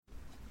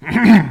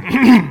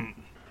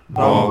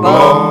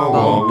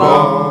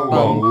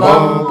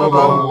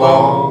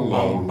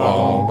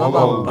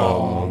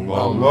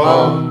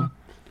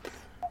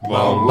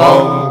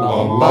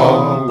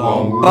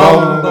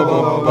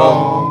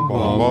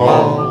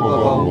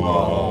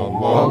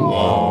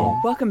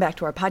Welcome back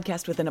to our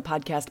podcast within a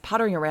podcast,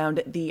 pottering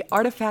around the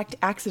Artifact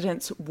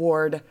Accidents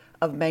Ward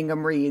of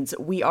Mangum Reads.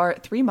 We are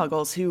three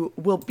muggles who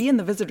will be in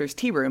the visitors'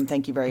 tea room.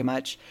 Thank you very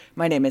much.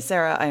 My name is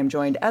Sarah. I am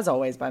joined, as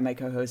always, by my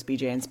co-hosts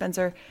BJ and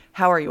Spencer.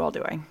 How are you all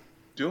doing?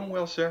 Doing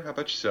well, Sarah. How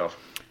about yourself?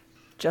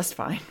 Just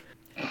fine.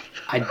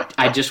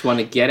 I just want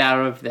to get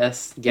out of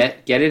this,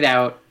 get it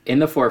out in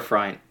the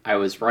forefront. I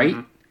was right.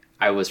 Mm-hmm.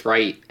 I was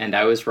right, and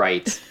I was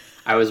right.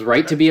 I was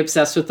right to be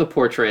obsessed with the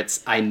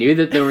portraits. I knew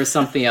that there was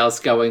something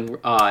else going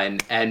on,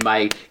 and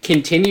my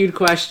continued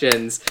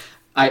questions.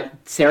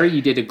 Sarah,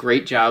 you did a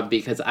great job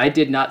because I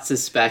did not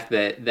suspect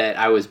that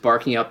I was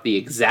barking up the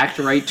exact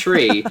right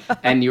tree,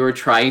 and you were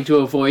trying to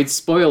avoid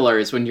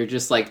spoilers when you're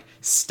just like,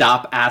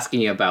 stop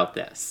asking about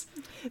this.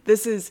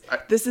 This is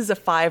a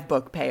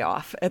 5-book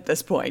payoff at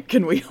this point.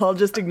 Can we all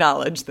just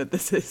acknowledge that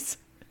this is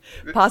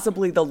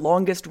possibly the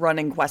longest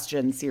running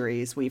question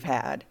series we've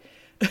had?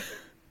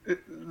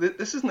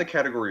 This is in the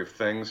category of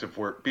things of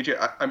where, BJ,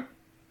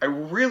 I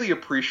really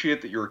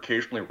appreciate that you're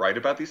occasionally right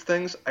about these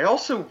things. I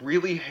also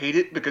really hate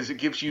it because it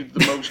gives you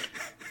the most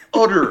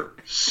utter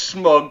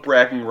smug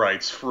bragging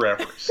rights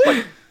forever. It's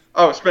like,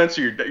 oh,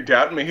 Spencer, you're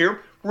doubting me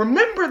here?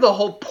 Remember the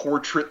whole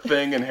portrait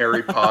thing in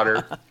Harry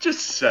Potter?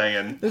 Just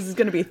saying. This is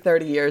going to be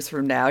 30 years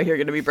from now. You're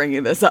going to be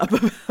bringing this up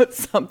about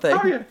something.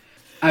 Oh, yeah.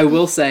 I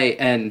will say,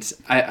 and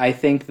I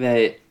think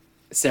that,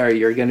 Sarah,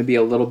 you're going to be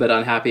a little bit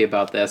unhappy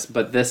about this,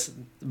 but this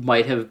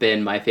might have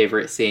been my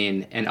favorite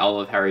scene in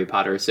all of Harry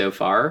Potter so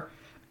far,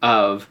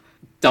 of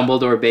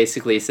Dumbledore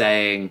basically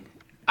saying,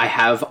 I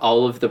have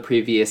all of the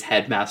previous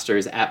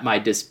headmasters at my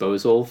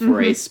disposal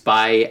for a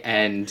spy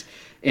and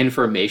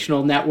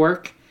informational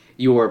network.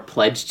 You are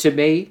pledged to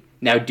me.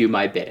 Now do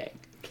my bidding.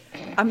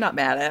 I'm not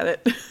mad at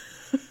it.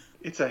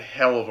 It's a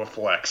hell of a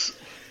flex.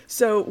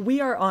 So we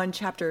are on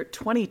chapter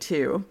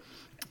 22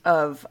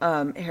 of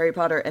Harry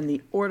Potter and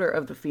the Order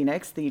of the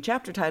Phoenix. The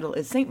chapter title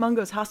is St.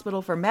 Mungo's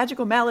Hospital for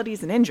Magical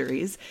Maladies and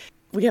Injuries.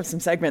 We have some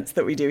segments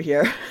that we do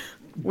here.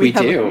 We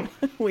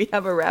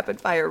have a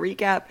rapid fire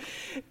recap,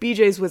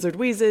 BJ's Wizard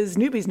Wheezes,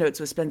 Newbie's Notes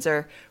with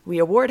Spencer. We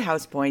award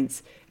house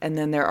points, and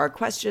then there are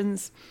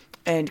questions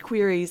and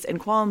queries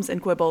and qualms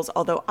and quibbles,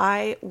 although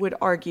I would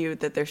argue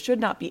that there should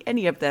not be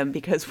any of them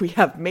because we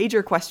have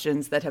major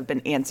questions that have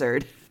been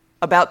answered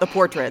about the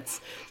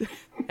portraits,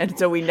 and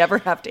so we never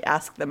have to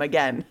ask them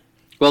again.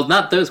 Well,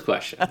 not those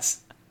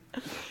questions.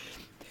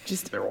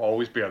 There will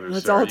always be others.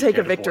 Let's Sarah, all take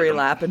a victory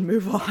lap and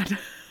move on.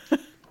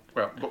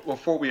 Well, but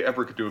before we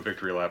ever could do a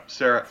victory lap,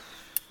 Sarah,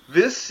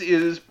 this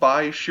is,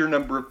 by sheer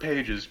number of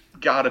pages,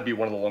 gotta be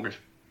one of the longest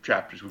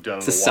chapters we've done in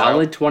a while. It's a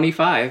solid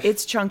 25.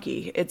 It's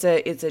chunky. It's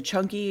a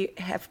chunky,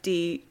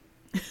 hefty...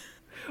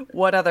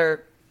 What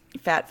other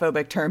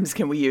fat-phobic terms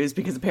can we use?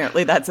 Because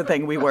apparently that's a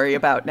thing we worry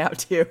about now,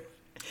 too.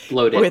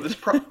 Bloated.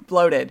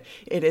 Bloated.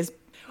 It is...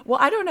 Well,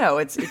 I don't know.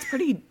 It's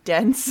pretty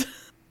dense.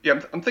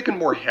 Yeah, I'm thinking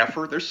more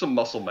heifer. There's some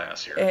muscle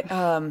mass here.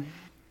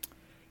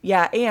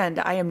 Yeah, and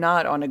I am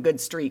not on a good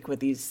streak with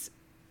these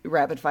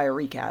rapid-fire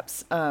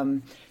recaps.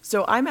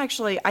 So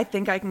I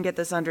think I can get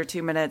this under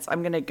 2 minutes.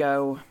 I'm going to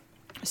go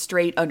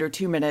straight under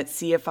 2 minutes,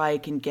 see if I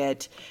can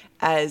get,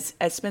 as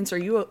Spencer,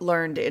 you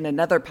learned in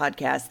another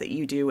podcast that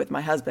you do with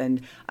my husband,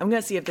 I'm going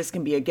to see if this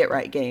can be a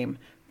get-right game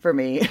for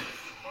me.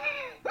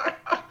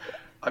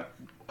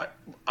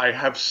 I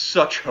have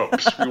such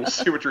hopes. We will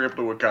see what you're able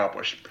to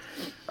accomplish.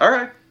 All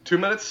right, 2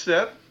 minutes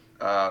set.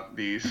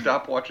 The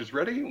stopwatch is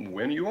ready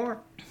when you are.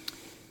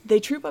 They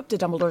troop up to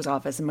Dumbledore's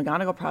office, and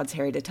McGonagall prods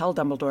Harry to tell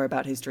Dumbledore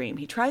about his dream.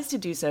 He tries to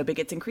do so, but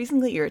gets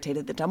increasingly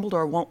irritated that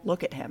Dumbledore won't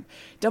look at him.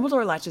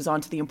 Dumbledore latches on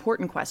to the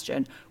important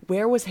question,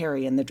 where was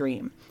Harry in the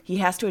dream? He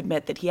has to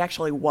admit that he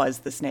actually was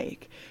the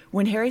snake.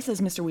 When Harry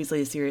says Mr. Weasley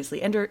is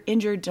seriously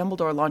injured,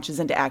 Dumbledore launches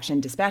into action,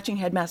 dispatching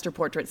headmaster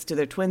portraits to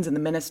their twins in the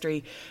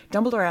Ministry.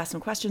 Dumbledore asks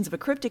him questions of a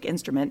cryptic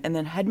instrument, and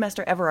then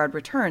Headmaster Everard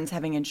returns,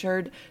 having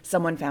ensured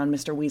someone found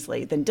Mr.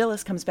 Weasley. Then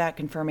Dilys comes back,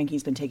 confirming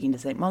he's been taken to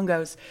St.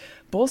 Mungo's.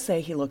 Both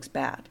say he looks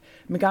bad.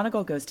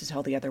 McGonagall goes to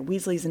tell the other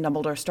Weasleys, and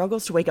Dumbledore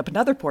struggles to wake up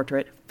another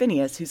portrait,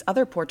 Phineas, whose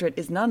other portrait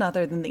is none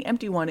other than the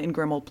empty one in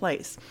Grimmauld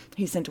Place.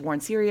 He's sent to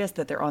warn Sirius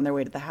that they're on their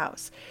way to the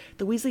house.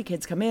 The Weasley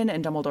kids come in,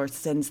 and Dumbledore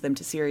sends them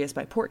to Sirius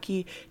by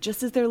portkey.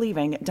 Just as they're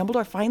leaving,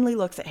 Dumbledore finally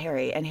looks at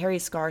Harry, and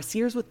Harry's scar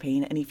sears with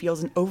pain, and he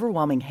feels an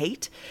overwhelming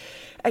hate.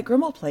 At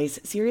Grimmauld Place,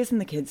 Sirius and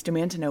the kids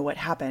demand to know what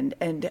happened,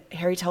 and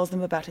Harry tells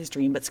them about his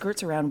dream, but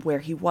skirts around where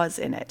he was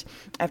in it.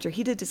 After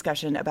heated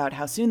discussion about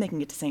how soon they can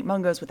get to St.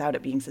 Mungo's without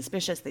it being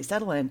suspicious, they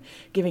settle in,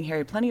 giving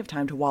Harry plenty of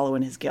time to wallow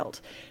in his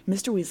guilt.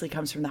 Mr. Weasley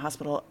comes from the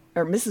hospital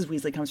Mrs.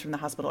 Weasley comes from the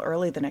hospital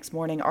early the next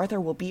morning, Arthur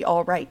will be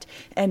all right.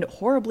 And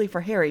horribly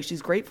for Harry,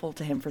 she's grateful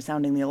to him for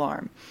sounding the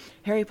alarm.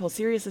 Harry pulls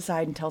Sirius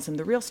aside and tells him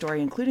the real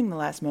story, including the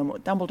last moment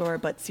with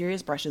Dumbledore, but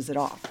Sirius brushes it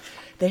off.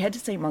 They head to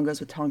St. Mungo's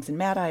with Tonks and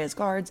Mad-Eye as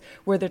guards,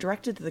 where they're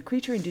directed to the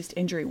creature-induced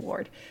injury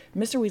ward.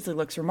 Mr. Weasley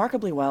looks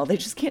remarkably well. They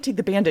just can't take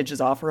the bandages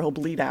off or he'll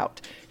bleed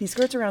out. He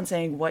skirts around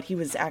saying what he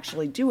was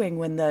actually doing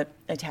when the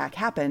attack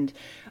happened.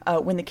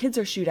 When the kids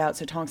are shooed out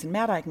so Tonks and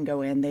Mad-Eye can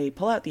go in, they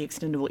pull out the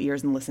extendable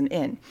ears and listen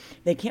in.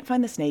 They can't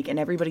find the snake, and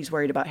everybody's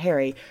worried about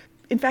Harry.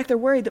 In fact, they're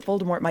worried that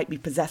Voldemort might be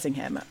possessing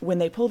him. When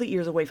they pull the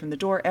ears away from the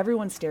door,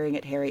 everyone's staring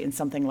at Harry in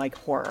something like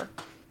horror.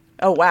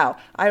 Oh, wow.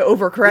 I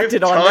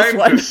overcorrected on this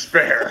one. Time to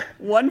spare.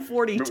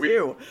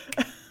 142.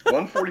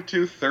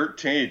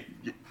 142-13.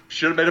 You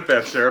should have made a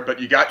bet, Sarah, but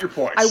you got your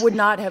points. I would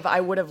not have.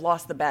 I would have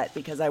lost the bet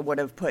because I would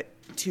have put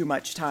too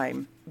much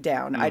time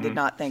down. I did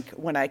not think,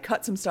 when I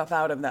cut some stuff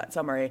out of that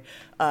summary,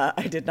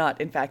 I did not,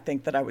 in fact,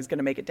 think that I was going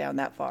to make it down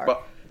that far.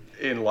 But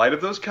in light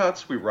of those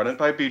cuts, we run it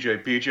by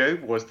BJ.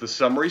 BJ, was the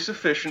summary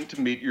sufficient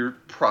to meet your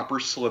proper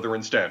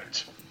Slytherin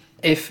standards?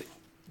 If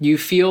you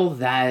feel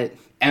that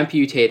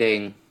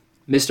amputating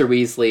Mr.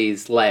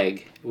 Weasley's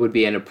leg would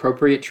be an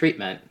appropriate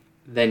treatment,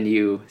 then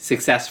you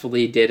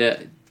successfully did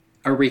a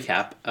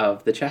recap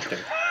of the chapter.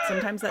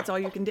 Sometimes that's all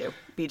you can do,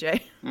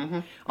 BJ.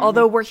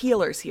 Although we're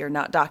healers here,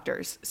 not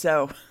doctors,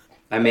 so...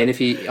 I mean, if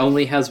he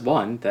only has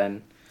one,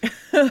 then...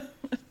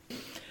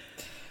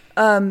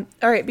 All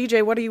right,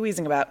 BJ, what are you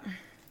wheezing about?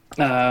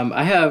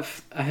 I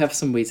have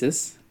some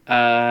wheezes.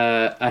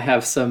 I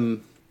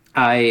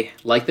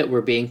like that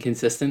we're being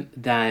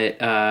consistent,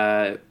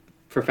 that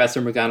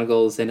Professor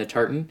McGonagall's in a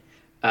tartan.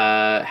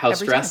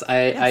 House dress,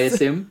 I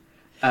assume.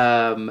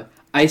 I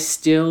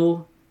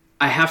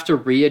have to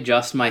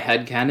readjust my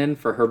headcanon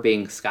for her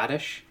being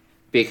Scottish,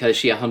 because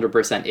she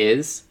 100%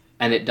 is,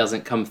 and it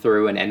doesn't come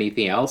through in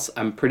anything else.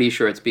 I'm pretty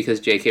sure it's because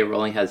J.K.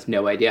 Rowling has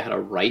no idea how to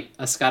write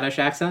a Scottish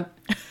accent,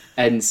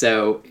 and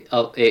so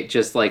it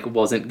just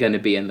wasn't going to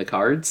be in the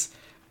cards.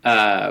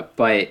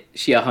 But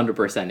she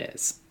 100%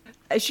 is.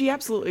 She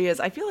absolutely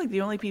is. I feel like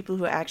the only people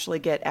who actually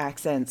get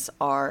accents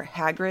are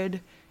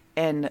Hagrid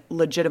and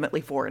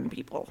legitimately foreign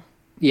people.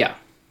 Yeah.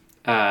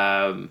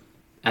 And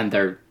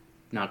they're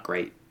not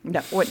great.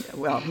 No,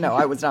 well, no,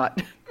 I was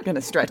not going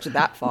to stretch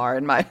that far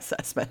in my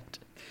assessment.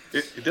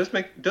 It does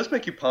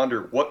make you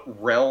ponder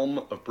what realm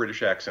of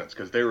British accents,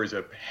 because there is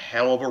a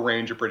hell of a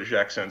range of British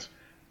accents.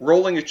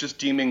 Rowling is just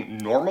deeming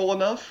normal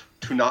enough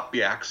to not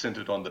be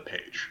accented on the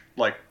page.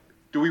 Like,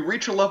 do we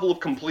reach a level of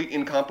complete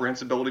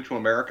incomprehensibility to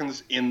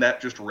Americans in that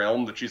just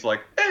realm that she's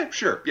like,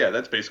 sure, yeah,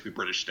 that's basically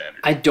British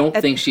standard? I don't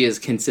think she is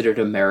considered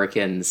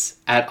Americans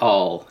at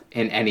all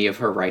in any of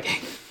her writing.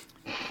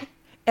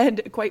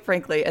 And quite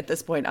frankly, at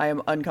this point, I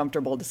am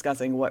uncomfortable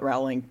discussing what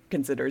Rowling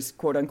considers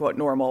quote-unquote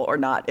normal or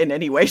not in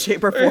any way,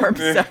 shape, or form.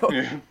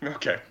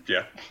 Okay,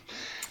 yeah.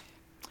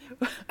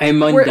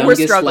 We're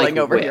struggling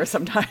over here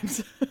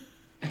sometimes.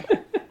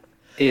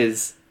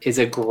 is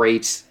a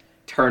great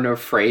turn of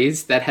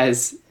phrase that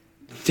has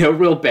no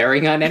real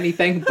bearing on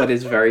anything, but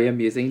is very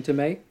amusing to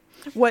me.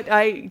 What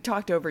I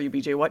talked over you,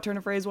 BJ. What turn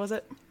of phrase was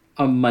it?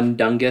 A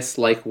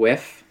mundungus-like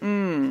whiff.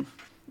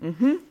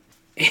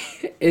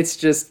 It's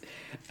just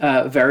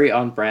very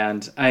on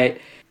brand.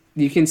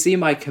 You can see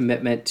my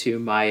commitment to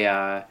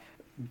my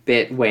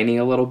bit waning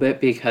a little bit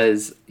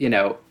because,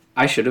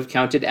 I should have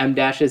counted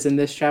M-dashes in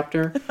this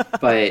chapter,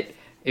 but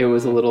it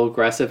was a little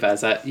aggressive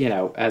as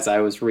I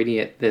was reading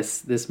it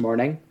this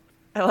morning.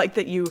 I like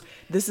that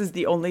this is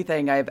the only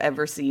thing I've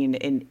ever seen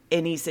in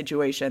any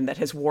situation that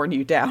has worn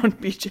you down,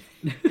 BJ.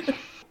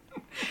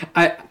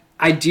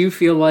 I do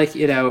feel like,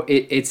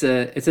 it's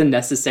a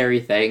necessary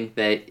thing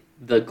that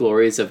the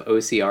glories of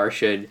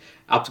OCR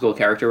optical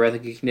character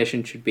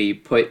recognition should be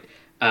put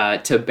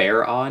to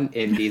bear on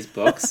in these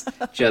books.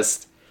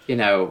 Just,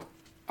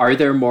 are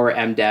there more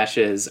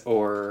M-dashes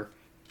or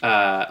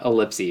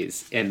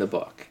ellipses in the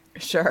book?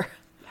 Sure.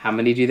 How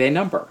many do they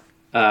number?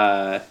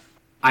 I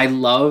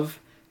love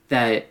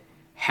that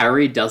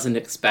Harry doesn't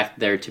expect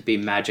there to be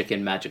magic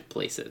in magic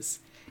places.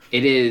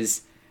 It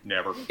is...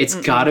 Never. It's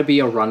gotta be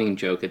a running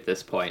joke at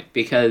this point,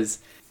 because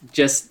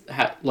just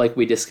like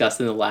we discussed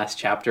in the last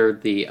chapter,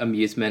 the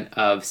amusement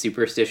of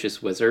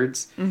superstitious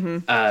wizards,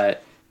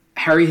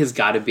 Harry has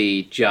got to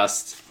be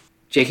just...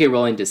 J.K.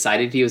 Rowling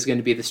decided he was going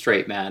to be the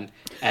straight man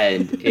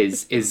and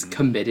is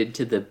committed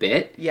to the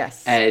bit.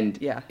 Yes. And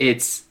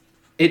it's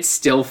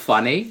still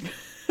funny,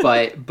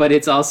 but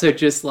it's also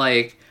just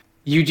like,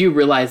 you do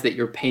realize that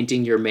you're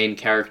painting your main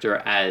character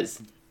as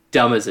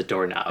dumb as a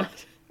doorknob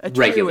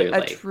regularly.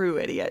 A true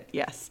idiot,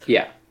 yes.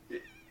 Yeah.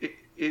 It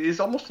is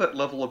almost that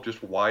level of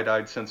just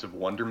wide-eyed sense of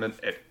wonderment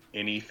at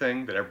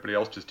anything that everybody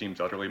else just deems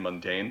utterly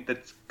mundane.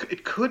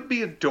 It could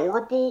be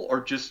adorable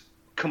or just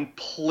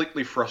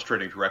completely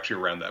frustrating to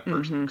actually around that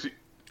person.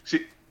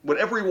 See,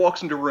 whenever he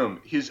walks into a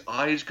room, his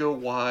eyes go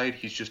wide.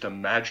 He's just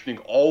imagining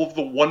all of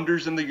the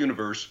wonders in the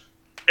universe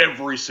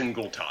every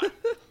single time.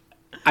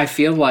 I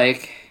feel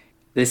like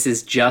this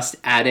is just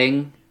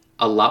adding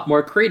a lot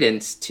more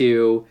credence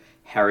to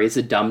Harry's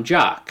a dumb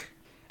jock.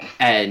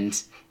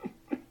 And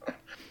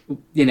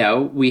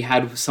we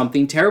had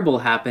something terrible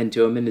happen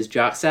to him in his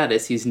jock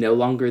status. He's no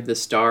longer the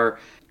star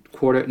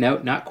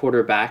not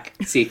quarterback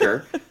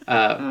seeker,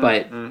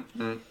 but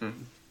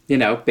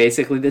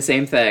basically the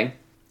same thing.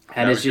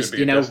 And it's just,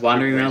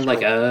 wandering around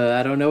like,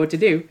 I don't know what to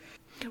do.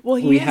 Well,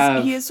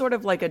 he is sort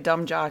of like a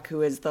dumb jock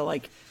who is the,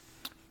 like,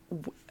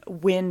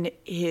 when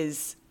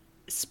his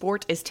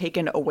sport is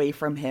taken away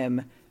from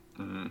him,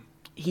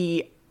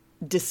 he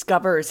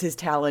discovers his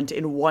talent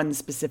in one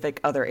specific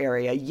other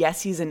area.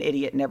 Yes, he's an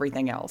idiot in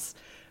everything else,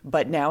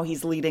 but now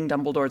he's leading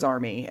Dumbledore's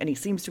army, and he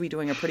seems to be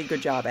doing a pretty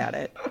good job at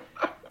it.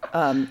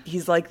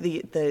 He's like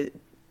the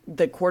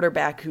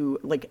quarterback who,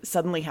 like,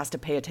 suddenly has to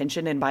pay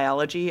attention in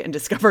biology and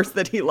discovers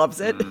that he loves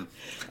it,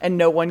 and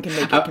no one can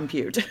make it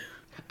compute.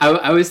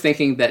 I was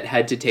thinking that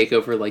had to take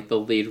over, like, the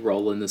lead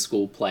role in the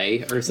school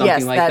play or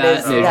something like that.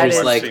 Yes, that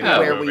is like,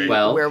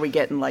 where we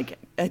get in, like,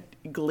 a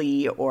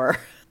Glee or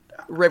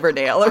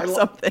Riverdale or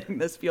something.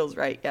 This feels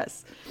right,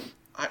 yes.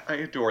 I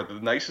adore the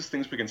nicest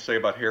things we can say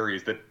about Harry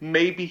is that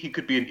maybe he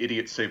could be an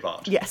idiot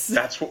savant. Yes.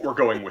 That's what we're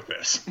going with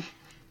this.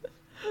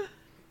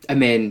 I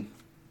mean,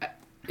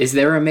 is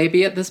there a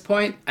maybe at this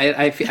point?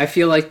 I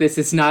feel like this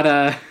is not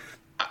a...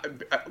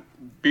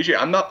 BJ,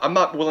 I'm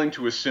not willing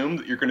to assume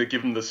that you're going to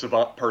give him the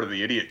savant part of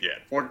the idiot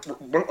yet.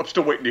 I'm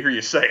still waiting to hear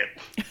you say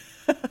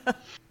it.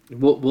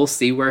 We'll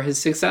see where his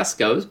success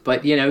goes,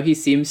 but he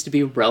seems to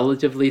be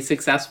relatively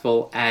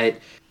successful at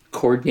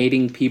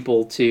coordinating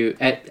people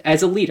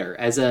as a leader,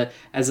 as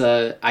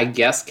a I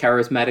guess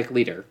charismatic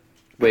leader,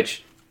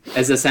 which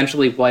is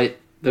essentially what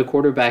the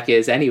quarterback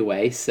is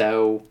anyway.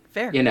 So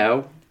fair,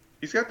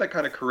 he's got that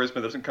kind of charisma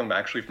that doesn't come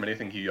actually from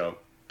anything he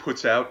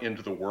puts out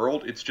into the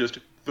world. It's just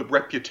the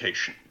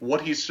reputation, what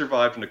he's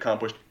survived and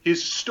accomplished.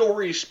 His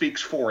story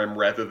speaks for him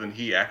rather than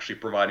he actually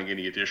providing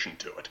any addition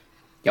to it.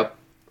 Yep.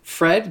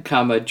 Fred,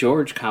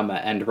 George,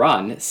 and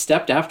Ron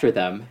stepped after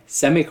them,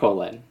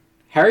 semicolon.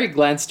 Harry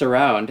glanced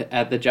around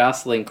at the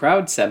jostling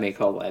crowd,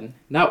 semicolon.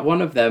 Not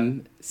one of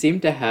them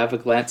seemed to have a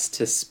glance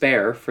to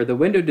spare for the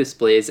window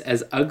displays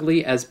as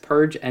ugly as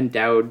Purge and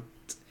Dowd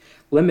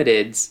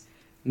Limited's,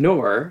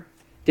 nor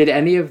did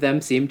any of them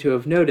seem to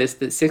have noticed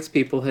that 6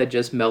 people had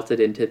just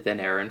melted into thin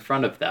air in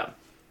front of them.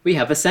 We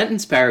have a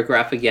sentence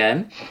paragraph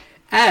again,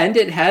 and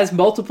it has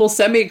multiple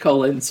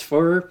semicolons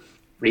for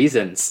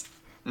reasons.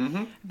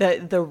 Mm-hmm.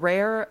 The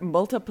rare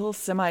multiple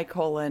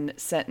semicolon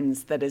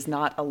sentence that is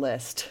not a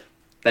list.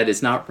 That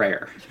is not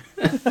rare.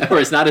 Or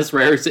is not as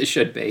rare as it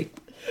should be.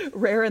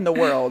 Rare in the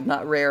world,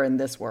 not rare in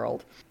this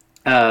world.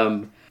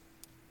 I'm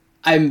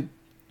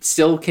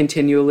still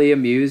continually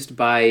amused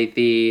by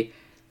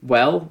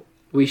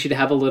we should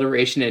have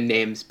alliteration in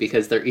names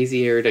because they're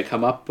easier to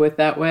come up with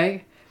that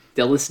way.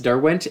 Dillis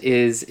Derwent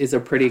is a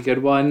pretty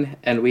good one,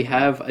 and we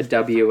have a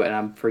W, and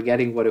I'm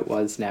forgetting what it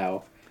was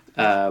now.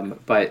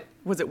 But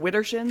was it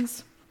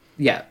Widdershins?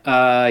 Yeah.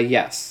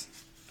 Yes,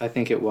 I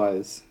think it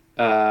was.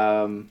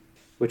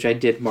 Which I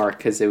did mark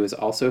because it was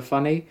also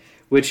funny.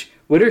 Which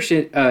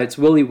it's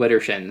Willie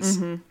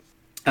Widdershins.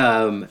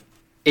 Mm-hmm.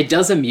 It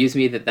does amuse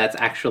me that that's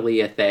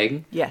actually a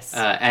thing. Yes.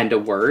 And a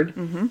word,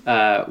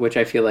 which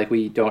I feel like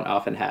we don't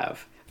often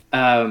have.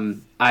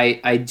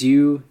 I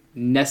do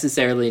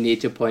necessarily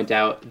need to point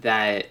out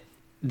that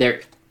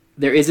there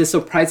is a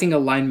surprising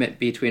alignment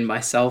between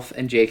myself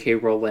and J.K.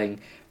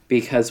 Rowling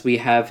because we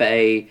have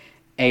a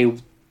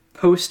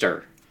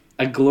poster,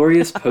 a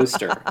glorious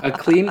poster. A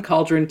clean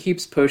cauldron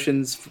keeps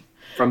potions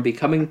from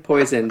becoming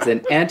poisons,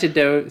 and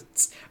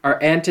antidotes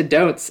are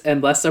antidotes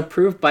unless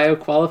approved by a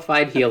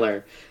qualified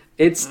healer.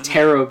 It's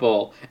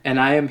terrible, and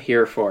I am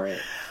here for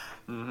it.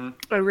 Mm-hmm.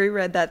 I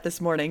reread that this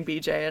morning,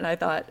 BJ, and I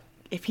thought,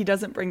 if he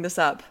doesn't bring this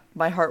up,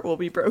 my heart will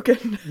be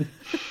broken.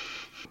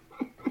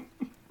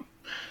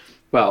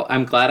 Well,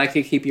 I'm glad I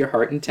could keep your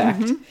heart intact.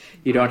 Mm-hmm.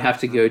 You don't have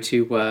to go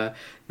to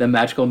the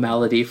magical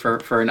malady for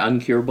an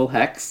uncurable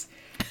hex.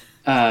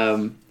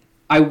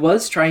 I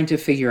was trying to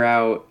figure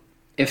out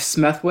if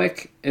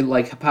Smethwick,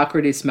 like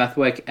Hippocrates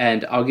Smethwick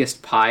and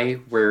August Pye,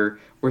 were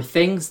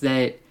things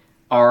that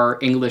are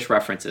English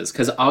references,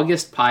 because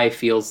August Pye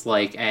feels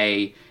like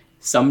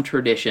some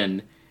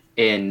tradition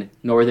in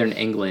Northern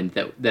England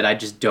that I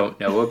just don't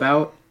know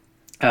about.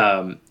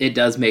 It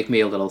does make me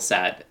a little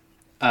sad.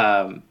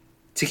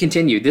 To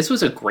continue, this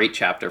was a great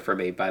chapter for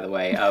me, by the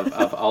way,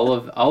 of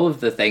all of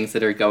the things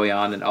that are going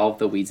on and all of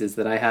the wheezes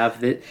that I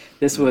have.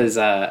 This was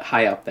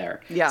high up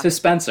there. Yeah. So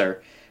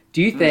Spencer,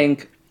 do you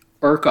think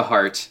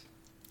Urquhart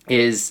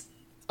is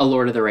a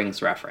Lord of the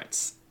Rings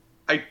reference?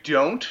 I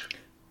don't.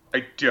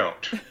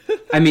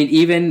 I mean,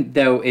 even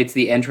though it's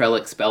the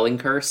Entrelic spelling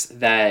curse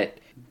that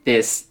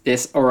this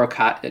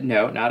Urquhart,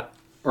 no, not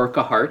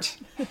Urquhart.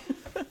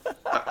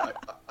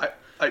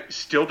 I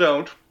still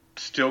don't.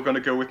 Still gonna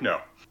go with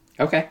no.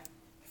 Okay,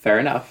 fair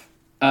enough.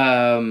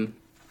 I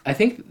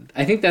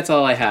think that's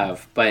all I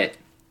have. But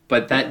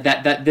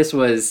that this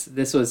was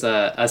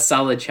a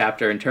solid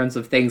chapter in terms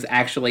of things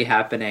actually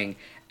happening,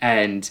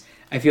 and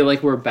I feel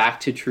like we're back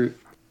to true.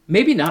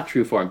 Maybe not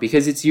true form,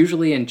 because it's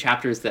usually in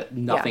chapters that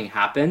nothing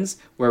happens,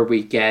 where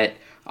we get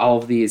all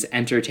of these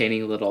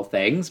entertaining little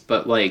things,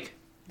 but, like,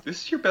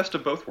 This is your best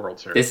of both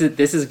worlds, Harry.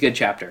 This is a good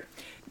chapter.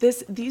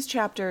 These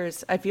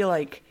chapters, I feel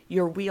like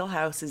your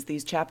wheelhouse is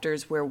these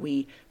chapters where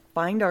we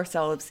find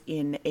ourselves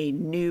in a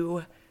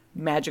new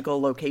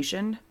magical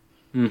location,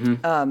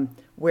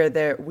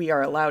 where we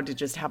are allowed to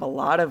just have a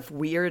lot of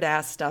weird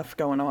ass stuff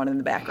going on in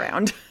the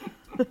background.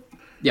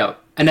 Yeah,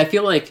 and I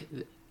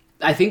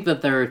think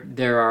that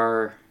there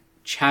are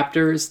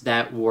chapters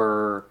that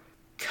were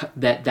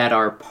that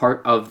are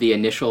part of the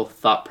initial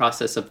thought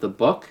process of the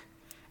book,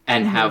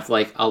 and have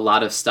like a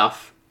lot of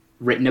stuff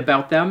written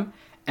about them,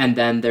 and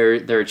then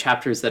there are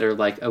chapters that are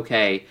like,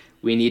 okay,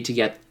 we need to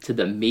get to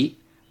the meat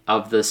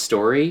of the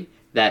story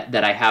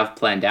that I have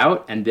planned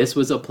out, and this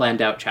was a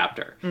planned out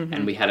chapter.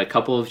 And we had a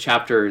couple of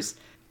chapters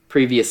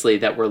previously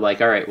that were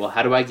like, all right, well,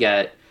 how do I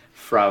get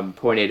from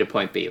point A to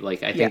point B?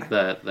 Like, I think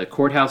the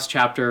courthouse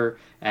chapter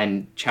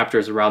and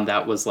chapters around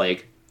that was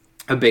like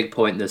a big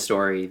point in the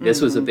story.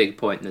 This was a big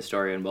point in the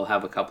story, and we'll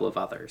have a couple of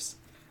others.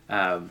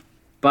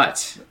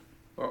 But...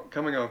 Well,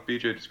 coming off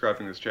BJ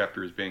describing this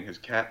chapter as being his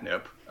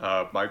catnip,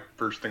 my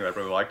first thing that I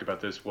really liked about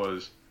this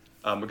was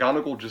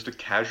McGonagall just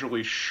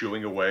casually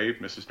shooing away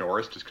Mrs.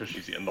 Norris just because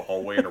she's in the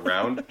hallway and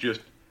around.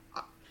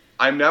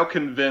 I'm now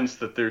convinced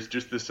that there's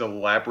just this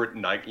elaborate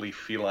nightly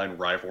feline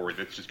rivalry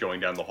that's just going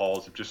down the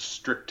halls of just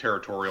strict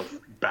territorial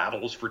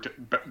battles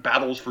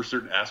for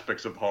certain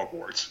aspects of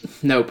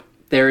Hogwarts. Nope,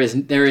 there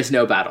is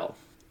no battle.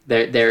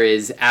 There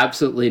is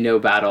absolutely no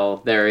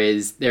battle. There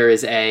is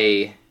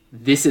a,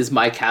 this is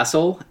my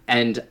castle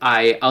and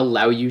I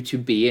allow you to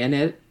be in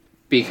it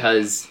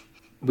because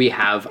we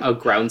have a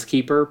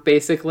groundskeeper,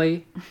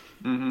 basically.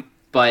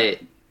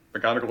 But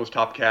McGonagall is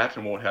top cat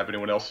and won't have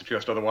anyone else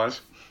suggest otherwise.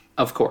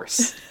 Of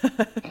course.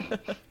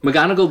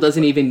 McGonagall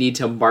doesn't even need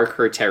to mark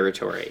her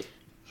territory.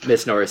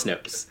 Miss Norris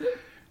knows.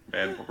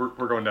 Man,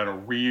 we're going down a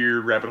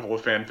weird rabbit hole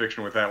of fan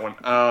fiction with that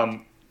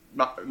one.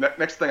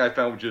 Next thing I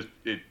found, just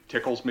it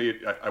tickles me.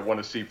 I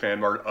want to see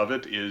fan art of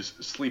it. Is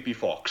Sleepy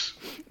Fox.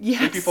 Yes.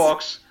 Sleepy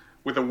Fox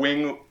with a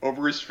wing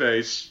over his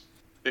face.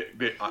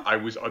 I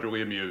was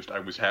utterly amused. I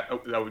was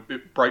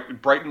it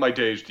brightened my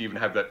days to even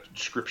have that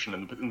description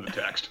in the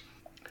text.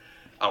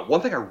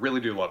 One thing I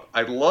really do love.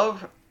 I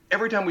love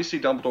every time we see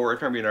Dumbledore, every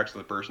time we interact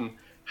with the person,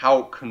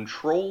 how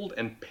controlled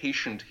and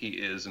patient he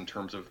is in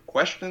terms of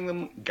questioning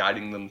them,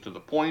 guiding them to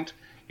the point.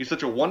 He's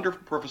such a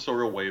wonderful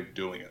professorial way of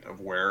doing it, of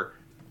where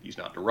he's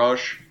not to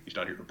rush, he's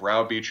not here to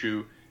browbeat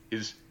you.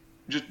 His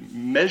just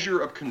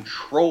measure of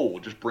control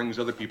just brings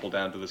other people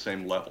down to the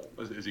same level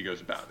as he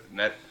goes about it. And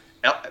that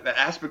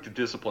aspect of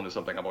discipline is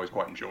something I've always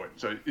quite enjoyed.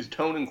 So his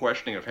tone and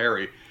questioning of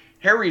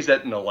Harry's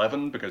at an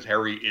 11 because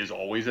Harry is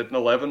always at an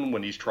 11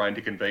 when he's trying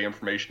to convey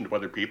information to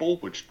other people,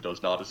 which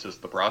does not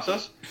assist the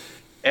process.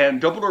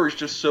 And Dumbledore is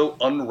just so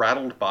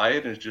unrattled by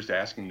it and is just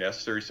asking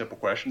necessary, simple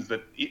questions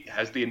that it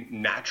has the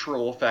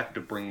natural effect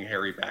of bringing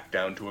Harry back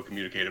down to a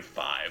communicative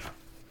 5.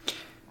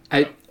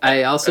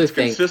 I also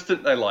think... It's consistent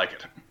and I like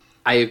it.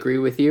 I agree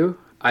with you.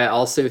 I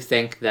also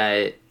think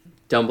that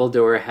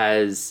Dumbledore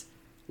has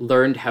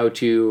learned how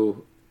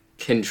to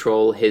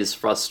control his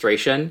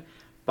frustration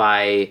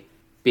by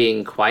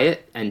being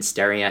quiet and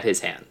staring at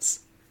his hands.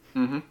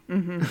 And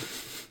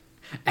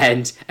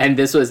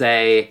this was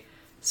a,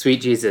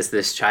 sweet Jesus,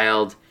 this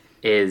child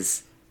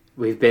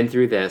we've been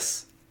through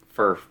this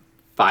for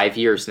 5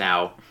 years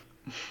now.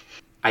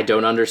 I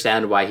don't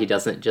understand why he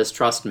doesn't just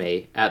trust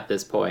me at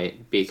this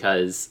point,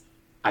 because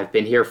I've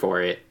been here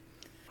for it.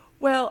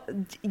 Well,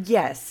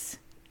 yes.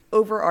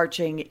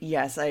 Overarching,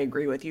 yes, I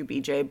agree with you,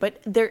 BJ. But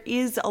there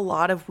is a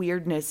lot of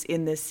weirdness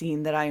in this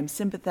scene that I am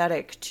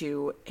sympathetic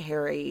to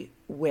Harry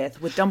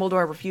with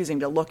Dumbledore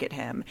refusing to look at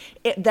him.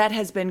 That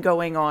has been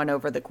going on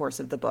over the course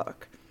of the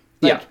book.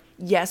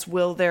 Yes,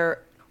 will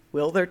there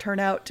turn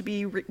out to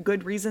be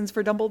good reasons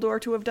for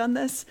Dumbledore to have done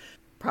this?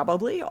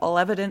 Probably. All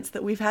evidence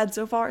that we've had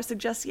so far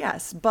suggests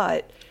yes,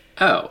 but...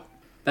 Oh,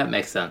 that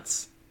makes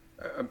sense.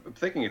 I'm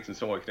thinking it's in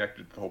some way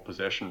connected to the whole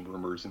possession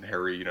rumors and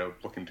Harry,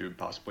 looking to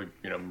possibly,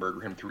 murder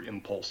him through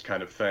impulse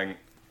kind of thing.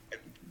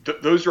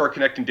 Those are our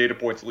connecting data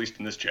points, at least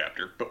in this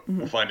chapter, but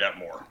we'll find out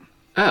more.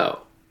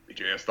 Oh.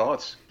 BJ has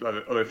thoughts?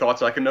 Other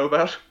thoughts I can know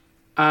about?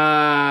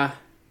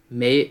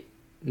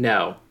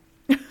 No.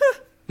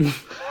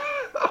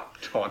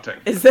 Taunting.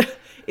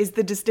 Is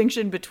the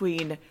distinction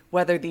between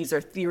whether these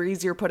are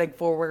theories you're putting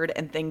forward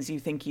and things you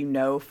think you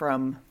know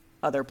from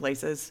other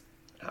places?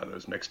 How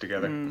those mix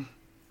together.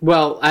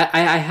 Well,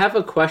 I have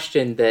a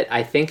question that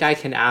I think I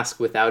can ask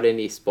without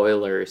any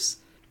spoilers.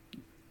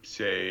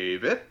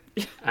 Save it.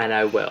 And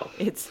I will.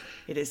 It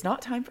is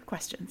not time for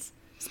questions.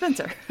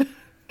 Spencer,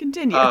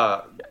 continue.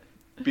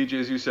 BJ,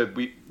 as you said,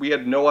 we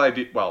had no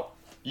idea. Well,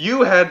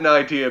 you had an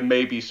idea,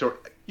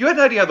 you had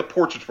an idea how the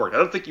portraits worked. I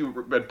don't think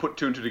you had put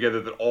two and two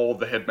together that all of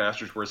the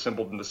headmasters were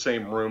assembled in the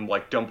same room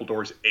like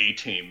Dumbledore's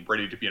A-team,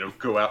 ready to,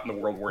 go out in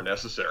the world where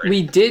necessary.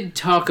 We did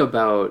talk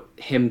about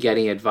him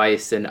getting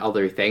advice and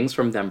other things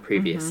from them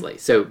previously.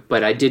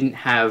 But I didn't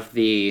have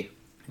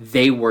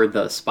they were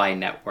the spy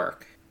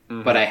network.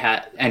 But I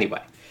had,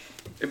 anyway.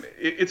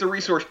 It's a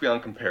resource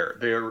beyond compare.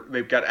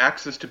 They've got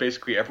access to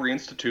basically every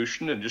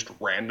institution and just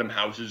random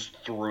houses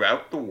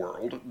throughout the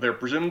world. They're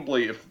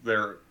presumably, if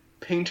their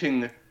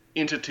painting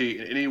entity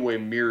in any way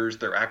mirrors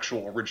their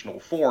actual original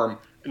form,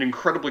 an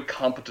incredibly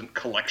competent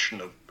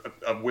collection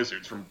of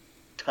wizards from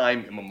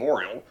time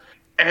immemorial.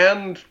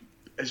 And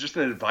as just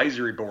an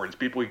advisory board, as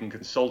people you can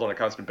consult on a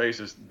constant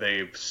basis,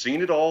 they've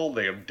seen it all,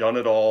 they have done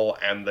it all,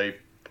 and they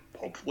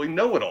hopefully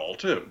know it all,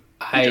 too.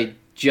 I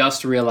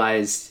just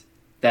realized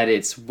that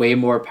it's way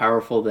more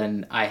powerful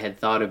than I had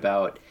thought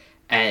about,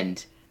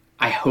 and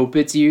I hope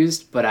it's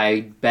used, but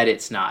I bet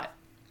it's not,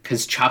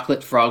 because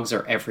chocolate frogs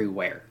are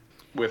everywhere.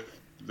 With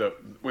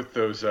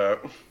those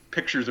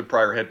pictures of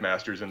prior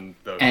headmasters and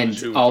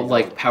all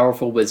like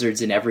powerful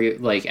wizards and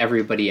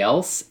everybody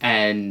else,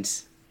 and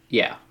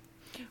yeah.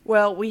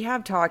 Well, we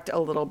have talked a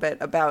little bit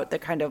about the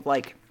kind of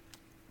like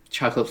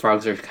chocolate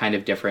frogs are kind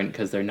of different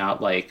because they're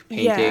not like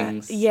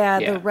paintings. Yeah,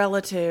 the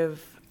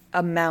relative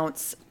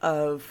amounts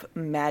of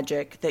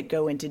magic that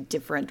go into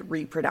different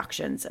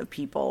reproductions of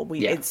people.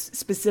 It's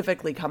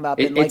specifically come up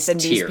in like the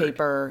tiered.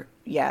 newspaper.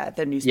 Yeah,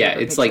 the newspaper. Yeah,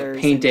 it's like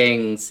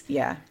paintings,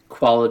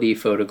 quality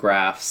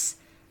photographs,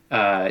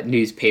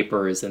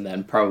 newspapers, and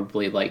then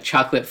probably like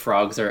chocolate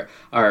frogs are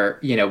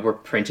were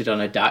printed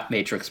on a dot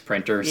matrix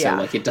printer, so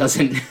like it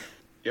doesn't.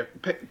 Yeah,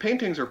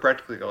 paintings are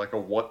practically like a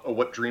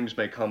what dreams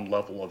may come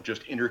level of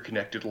just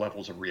interconnected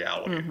levels of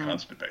reality on a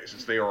constant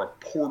basis. They are a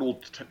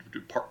portal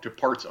to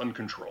parts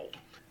uncontrolled.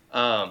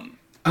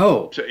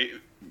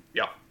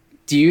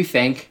 Do you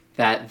think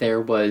that there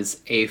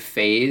was a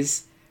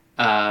phase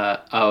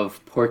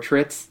of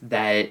portraits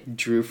that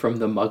drew from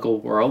the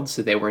Muggle world,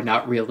 so they were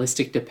not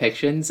realistic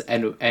depictions,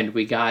 and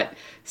we got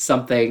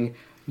something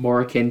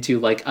more akin to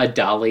like a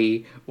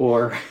Dali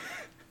or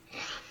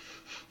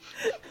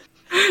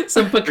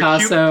some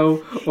Picasso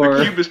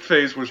the Cubist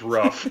phase was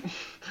rough.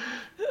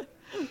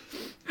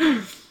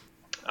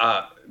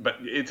 But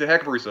it's a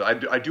heck of a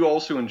research. I do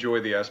also enjoy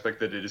the aspect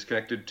that it is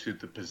connected to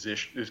the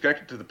position. It's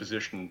connected to the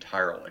position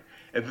entirely,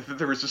 and that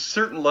there is a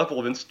certain level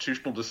of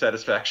institutional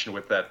dissatisfaction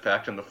with that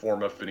fact in the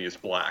form of Phineas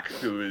Black,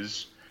 who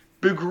is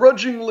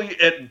begrudgingly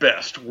at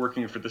best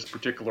working for this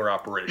particular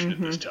operation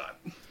at this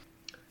time.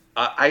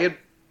 I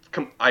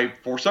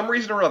for some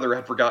reason or other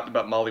had forgotten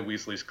about Molly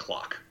Weasley's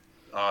clock.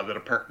 That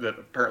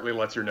apparently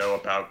lets her know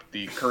about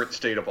the current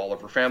state of all of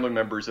her family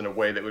members in a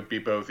way that would be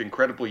both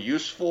incredibly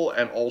useful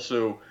and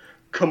also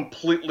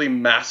completely,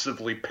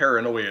 massively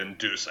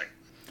paranoia-inducing.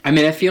 I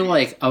mean, I feel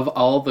like of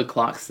all the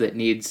clocks that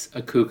needs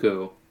a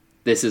cuckoo,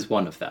 this is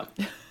one of them.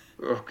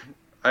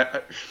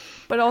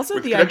 But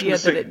also the idea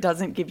that it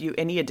doesn't give you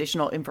any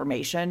additional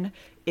information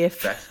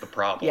if... That's the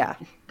problem. Yeah.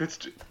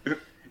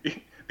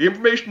 The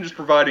information it's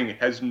providing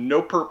has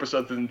no purpose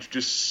other than to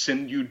just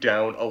send you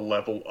down a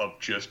level of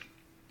just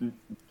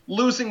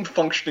losing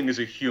functioning as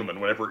a human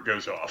whenever it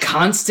goes off.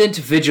 Constant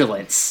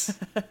vigilance.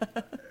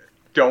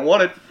 Don't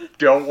want it.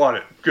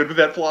 Good with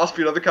that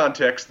philosophy in other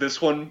contexts.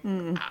 This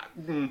one,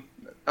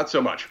 not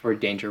so much. Or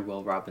Danger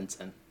Will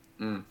Robinson.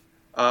 As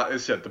I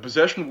said, the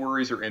possession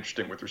worries are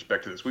interesting with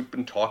respect to this. We've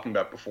been talking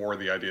about before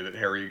the idea that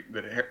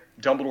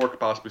Dumbledore could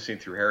possibly see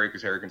through Harry,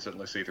 because Harry can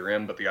certainly see through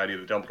him, but the idea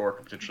that Dumbledore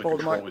could potentially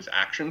control his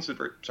actions.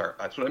 Sorry,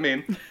 that's what I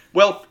mean.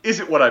 Well, is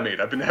it what I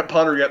mean? I've been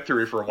pondering that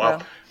theory for a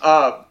while.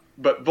 Yeah.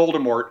 But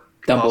Voldemort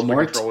could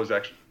possibly control his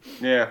actions.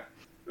 Yeah,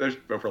 there's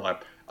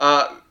overlap.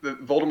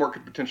 Voldemort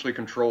could potentially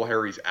control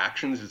Harry's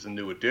actions as a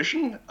new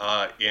addition,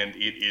 and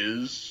it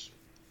is...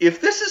 If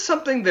this is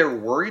something they're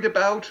worried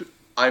about,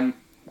 I'm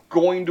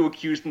going to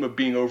accuse them of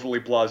being overly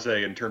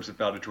blasé in terms of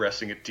not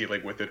addressing it,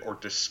 dealing with it, or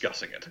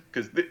discussing it.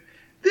 Because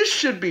this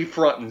should be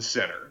front and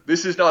center.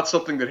 This is not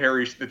something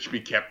that should be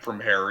kept from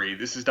Harry.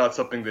 This is not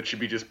something that should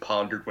be just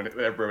pondered when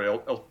everybody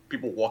else,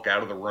 people walk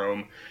out of the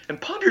room.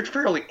 And pondered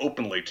fairly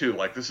openly, too.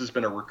 Like, this has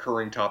been a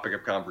recurring topic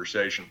of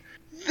conversation.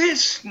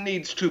 This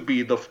needs to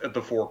be at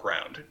the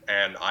foreground.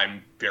 And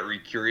I'm very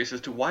curious as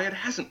to why it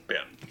hasn't been.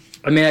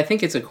 I mean, I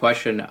think it's a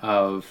question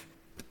of,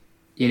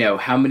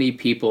 how many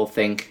people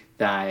think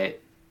that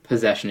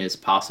possession is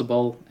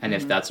possible and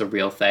if that's a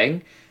real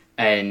thing.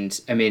 And,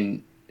 I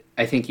mean,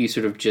 I think you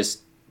sort of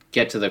just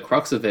get to the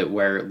crux of it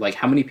where, like,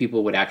 how many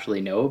people would actually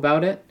know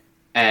about it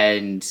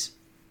and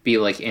be,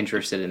 like,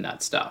 interested in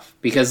that stuff?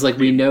 Because, like,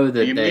 we know that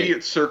the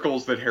immediate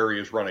circles that Harry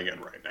is running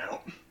in right now.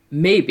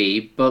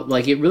 Maybe, but,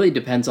 like, it really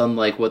depends on,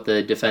 like, what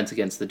the Defense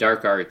Against the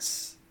Dark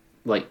Arts,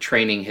 like,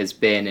 training has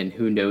been and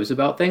who knows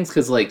about things.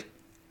 Because, like,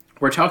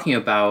 we're talking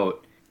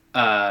about,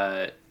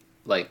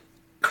 like,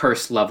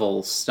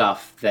 curse-level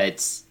stuff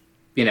that's,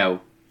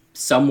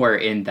 somewhere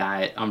in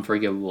that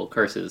unforgivable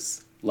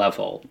curses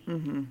level.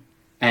 Mm-hmm.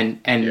 And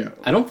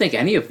I don't think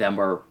any of them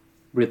are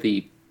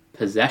really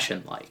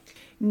possession-like.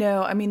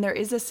 No, I mean, there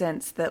is a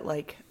sense that,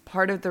 like,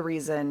 part of the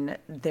reason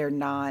they're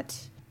not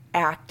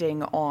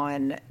acting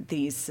on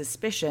these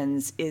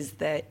suspicions is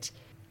that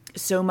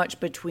so much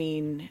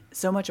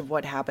of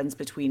what happens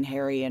between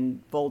Harry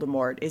and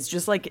Voldemort is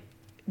just, like,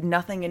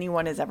 nothing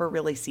anyone has ever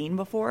really seen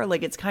before.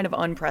 Like, it's kind of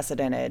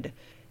unprecedented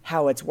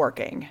how it's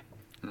working.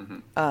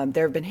 Mm-hmm.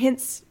 There have been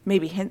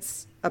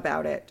hints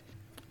about it,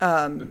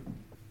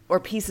 or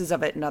pieces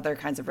of it in other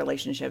kinds of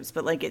relationships,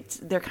 but like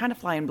they're kind of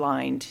flying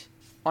blind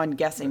on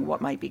guessing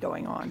what might be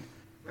going on.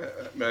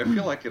 I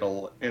feel like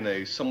in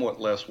a somewhat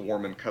less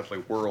warm and cuddly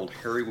world,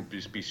 Harry would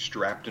just be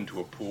strapped into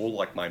a pool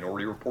like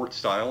Minority Report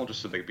style, just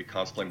so they'd be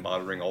constantly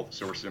monitoring all the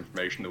sources of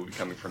information that would be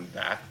coming from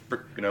that,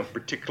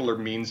 particular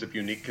means of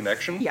unique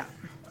connection. Yeah.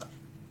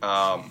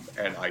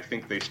 And I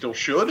think they still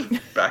should,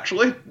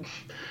 actually,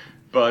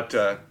 but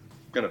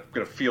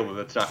gonna feel that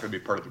that's not gonna be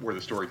part of where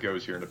the story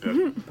goes here in a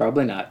bit.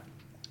 Probably not.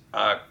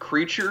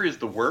 Creature is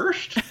the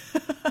worst,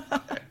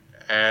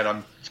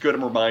 and it's good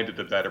I'm reminded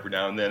of that every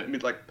now and then. I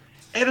mean, like,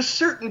 at a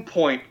certain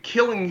point,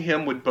 killing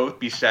him would both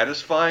be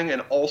satisfying,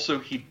 and also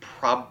he'd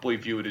probably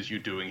view it as you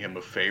doing him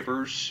a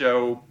favor,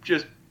 so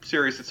just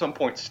serious, at some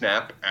point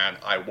snap, and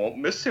I won't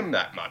miss him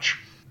that much.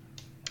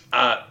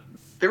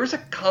 There is a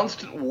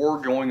constant war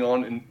going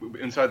on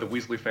inside the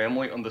Weasley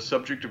family on the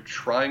subject of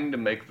trying to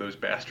make those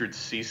bastards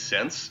see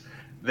sense.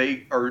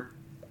 They are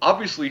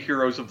obviously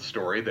heroes of the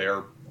story. They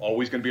are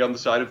always going to be on the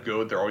side of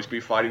good. They're always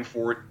going to be fighting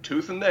for it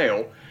tooth and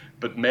nail.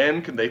 But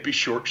man, can they be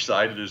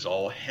short-sighted as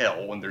all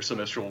hell when there's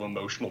some sort of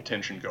emotional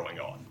tension going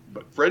on.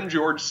 But Friend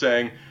George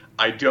saying,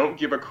 I don't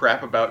give a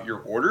crap about your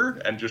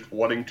order, and just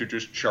wanting to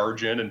just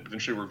charge in and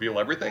potentially reveal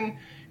everything,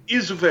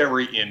 is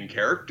very in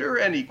character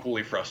and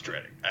equally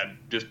frustrating, and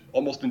just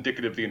almost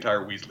indicative of the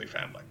entire Weasley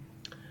family.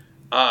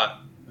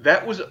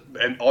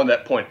 And on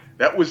that point,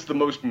 that was the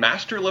most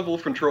master level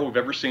of control we've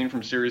ever seen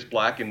from Sirius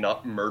Black in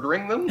not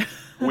murdering them,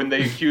 when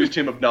they accused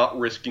him of not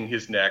risking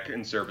his neck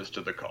in service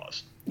to the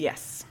cause.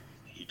 Yes.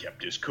 He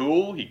kept his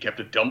cool, he kept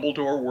a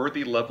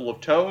Dumbledore-worthy level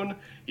of tone,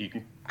 he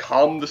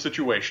calmed the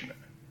situation.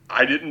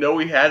 I didn't know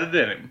he had it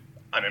in him.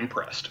 I'm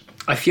impressed.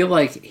 I feel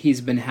like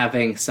he's been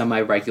having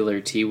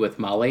semi-regular tea with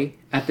Molly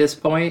at this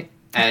point,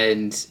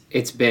 and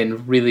it's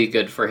been really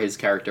good for his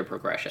character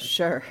progression.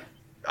 Sure.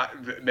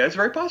 That's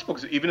very possible,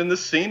 because even in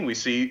this scene we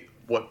see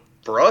what,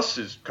 for us,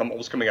 is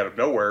almost coming out of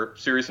nowhere,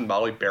 Sirius and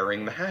Molly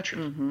burying the hatchet.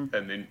 Mm-hmm.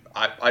 And then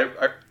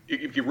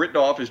if you've written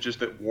off as just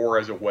that war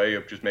as a way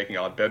of just making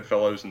odd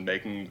bedfellows and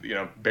making,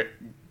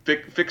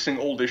 fixing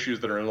old issues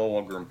that are no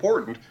longer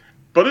important.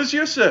 But as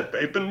you said,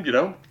 they've been,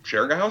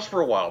 sharing a house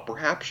for a while.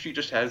 Perhaps she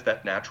just has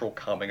that natural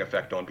calming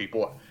effect on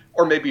people.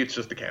 Or maybe it's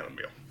just the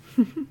chamomile.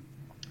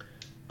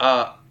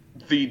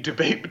 The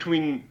debate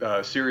between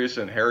Sirius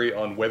and Harry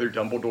on whether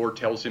Dumbledore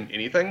tells him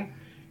anything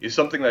is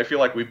something that I feel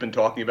like we've been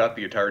talking about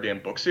the entire damn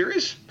book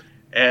series.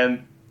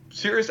 And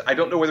Sirius, I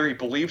don't know whether he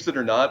believes it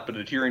or not, but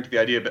adhering to the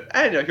idea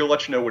that, he'll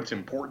let you know what's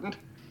important,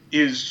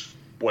 is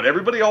what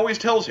everybody always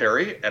tells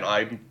Harry, and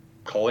I'm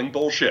calling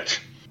bullshit.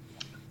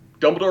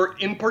 Dumbledore,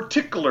 in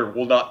particular,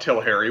 will not tell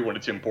Harry when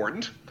it's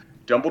important.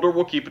 Dumbledore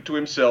will keep it to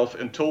himself,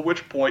 until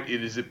which point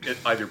it is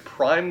either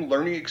prime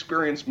learning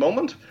experience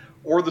moment,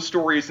 or the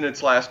story is in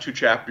its last 2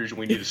 chapters and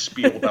we need to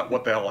spiel about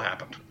what the hell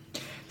happened.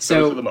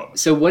 Those are the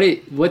moments. So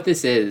what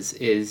this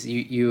is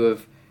you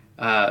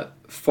have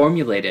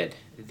formulated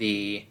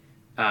the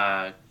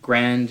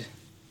grand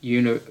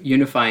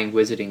unifying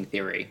wizarding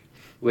theory,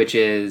 which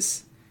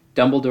is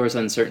Dumbledore's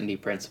uncertainty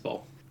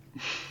principle.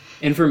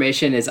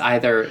 Information is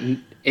either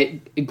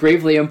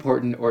gravely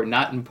important or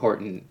not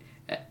important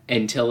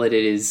until it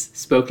is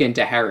spoken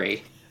to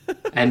Harry,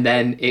 and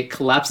then it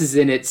collapses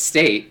in its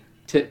state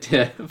to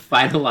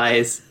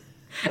finalize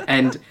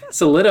and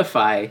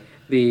solidify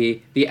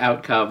the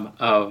outcome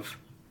of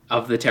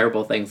the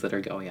terrible things that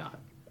are going on.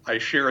 I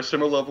share a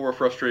similar level of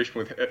frustration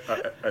with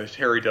as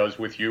Harry does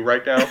with you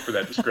right now for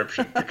that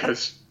description,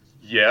 because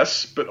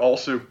yes, but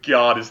also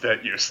God, is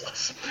that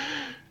useless.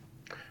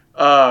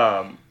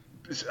 On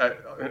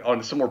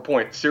a similar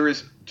point,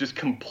 Sirius just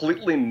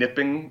completely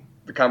nipping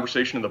the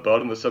conversation in the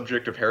bud on the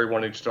subject of Harry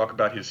wanting to talk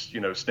about his,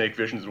 snake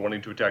visions and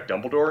wanting to attack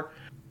Dumbledore.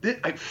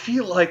 I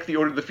feel like the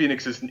Order of the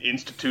Phoenix is an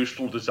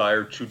institutional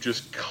desire to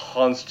just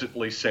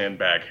constantly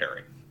sandbag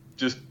Harry.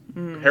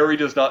 Harry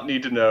does not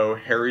need to know.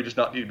 Harry does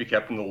not need to be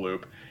kept in the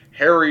loop.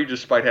 Harry,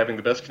 despite having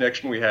the best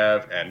connection we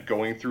have and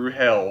going through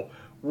hell,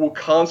 will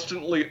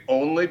constantly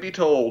only be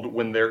told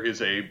when there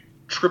is a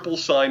triple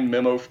sign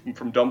memo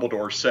from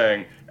Dumbledore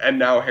saying, and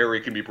now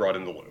Harry can be brought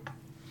in the loop.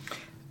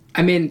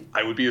 I mean,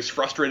 I would be as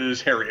frustrated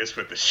as Harry is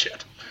with this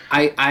shit.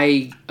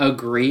 I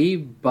agree,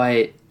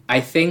 but I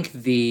think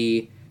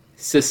the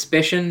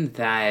suspicion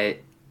that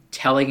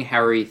telling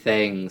Harry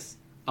things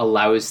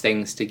allows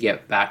things to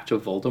get back to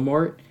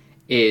Voldemort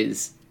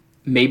is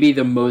maybe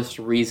the most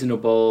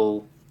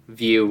reasonable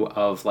view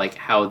of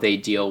how they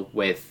deal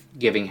with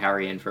giving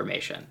Harry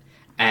information,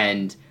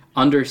 and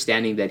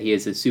understanding that he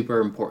is a super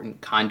important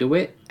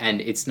conduit,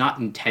 and it's not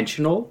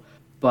intentional,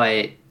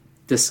 but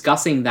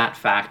discussing that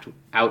fact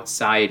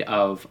outside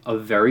of a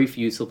very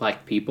few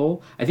select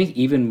people, I think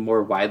even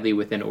more widely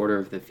within Order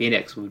of the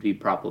Phoenix, would be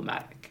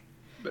problematic.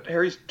 But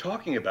Harry's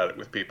talking about it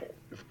with people.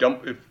 If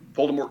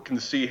Voldemort can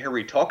see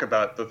Harry talk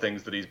about the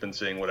things that he's been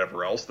seeing,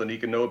 whatever else, then he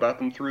can know about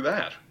them through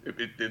that.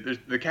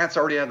 The cat's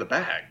already out of the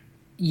bag.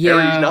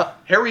 Yeah.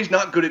 Harry's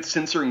not good at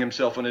censoring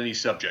himself on any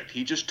subject.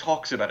 He just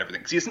talks about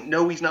everything because he doesn't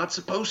know he's not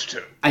supposed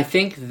to. I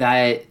think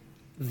that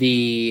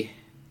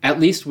at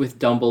least with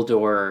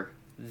Dumbledore,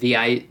 the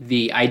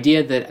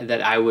idea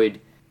that I would,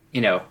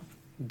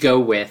 go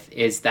with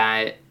is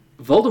that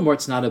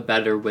Voldemort's not a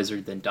better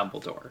wizard than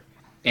Dumbledore,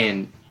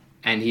 and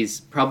he's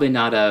probably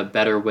not a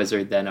better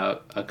wizard than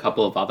a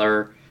couple of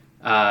other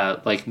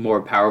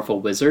more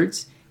powerful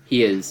wizards.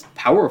 He is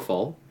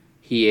powerful.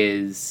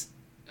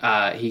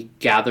 He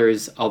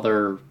gathers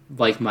other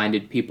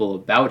like-minded people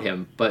about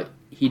him, but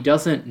he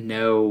doesn't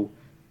know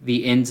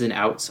the ins and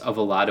outs of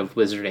a lot of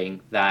wizarding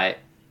that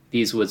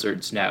these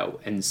wizards know.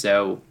 And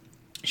so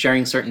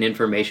sharing certain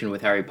information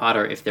with Harry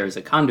Potter, if there's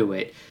a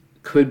conduit,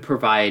 could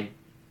provide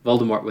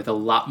Voldemort with a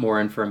lot more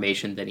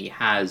information than he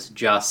has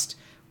just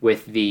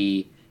with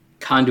the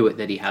conduit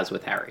that he has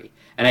with Harry.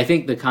 And I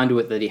think the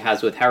conduit that he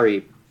has with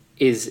Harry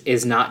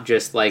is not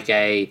just like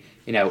a,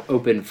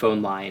 open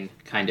phone line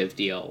kind of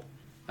deal.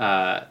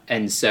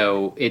 And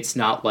so it's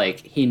not like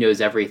he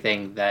knows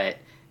everything that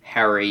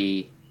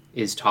Harry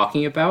is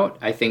talking about.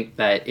 I think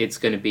that it's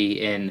going to be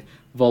in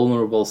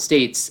vulnerable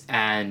states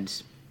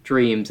and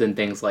dreams and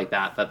things like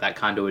that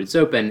conduit is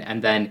open,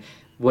 and then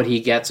what he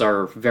gets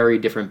are very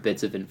different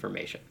bits of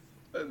information.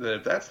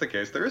 If that's the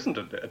case, there isn't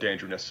a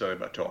danger necessarily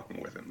about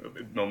talking with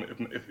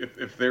him.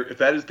 If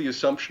that is the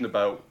assumption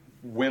about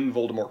when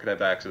Voldemort can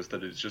have access,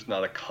 that it's just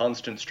not a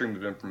constant stream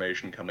of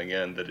information coming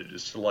in, that it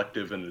is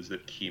selective and is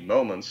at key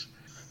moments,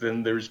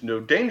 then there's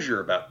no danger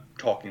about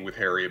talking with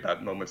Harry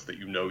about moments that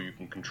you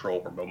can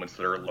control or moments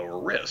that are at lower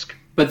risk.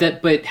 But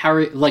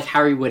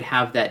Harry would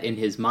have that in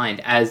his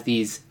mind as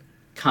these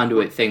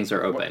conduit things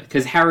are open,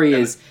 because Harry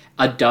is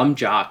a dumb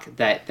jock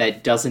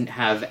that doesn't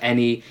have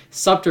any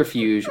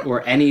subterfuge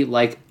or any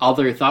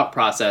other thought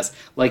process.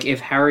 Like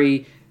if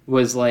Harry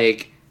was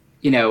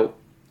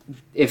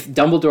if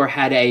Dumbledore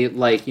had a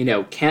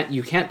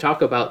you can't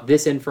talk about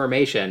this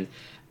information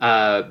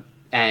and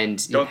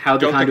how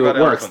the conduit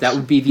works, that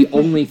would be the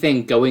only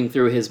thing going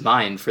through his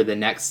mind for the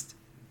next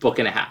book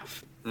and a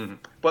half. Mm-hmm.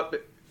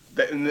 But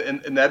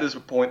and that is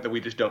a point that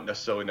we just don't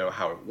necessarily know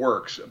how it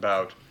works.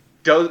 About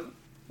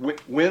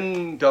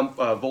when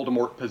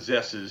Voldemort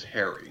possesses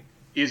Harry,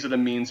 is it a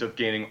means of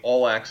gaining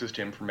all access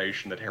to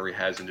information that Harry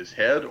has in his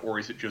head, or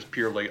is it just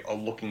purely a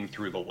looking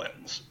through the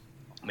lens?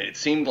 I mean, it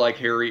seemed like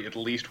Harry, at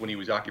least when he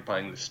was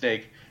occupying the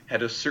snake,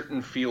 had a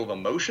certain feel of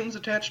emotions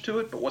attached to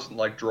it, but wasn't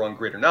drawing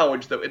greater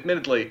knowledge, though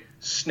admittedly,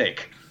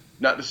 snake.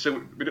 We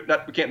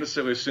can't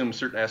necessarily assume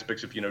certain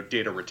aspects of,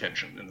 data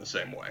retention in the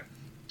same way.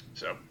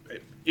 So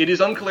it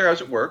is unclear how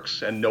it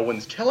works, and no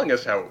one's telling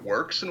us how it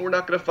works, and we're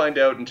not going to find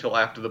out until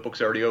after the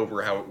book's already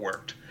over how it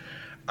worked.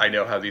 I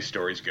know how these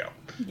stories go.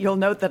 You'll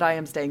note that I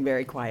am staying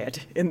very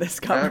quiet in this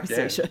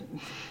conversation.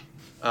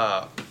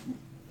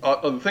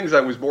 The things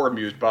I was more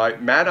amused by,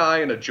 Mad Eye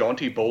and a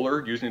jaunty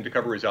bowler using it to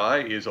cover his eye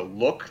is a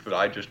look that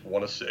I just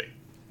want to see.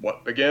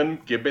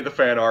 Again, give me the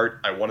fan art.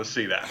 I want to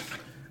see that.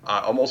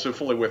 I'm also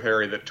fully with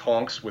Harry that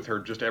Tonks, with her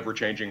just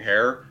ever-changing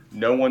hair,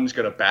 no one's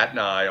going to bat an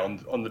eye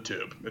on the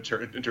tube in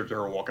terms of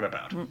her walking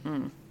about.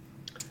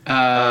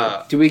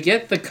 Do we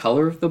get the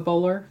color of the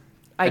bowler?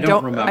 I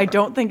don't remember. I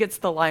don't think it's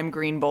the lime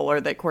green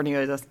bowler that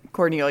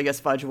Cornelius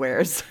Fudge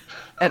wears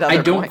at other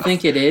I don't points.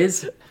 think it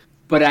is,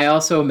 but I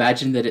also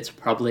imagine that it's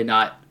probably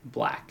not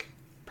black.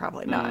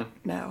 Probably not,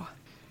 no.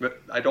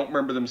 But I don't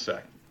remember them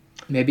saying.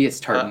 Maybe it's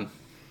tartan.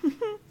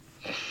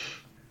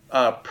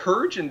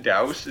 Purge and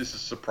Douse is a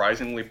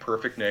surprisingly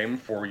perfect name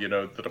for,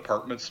 the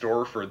department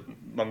store for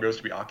Mungos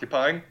to be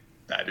occupying.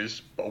 That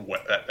is a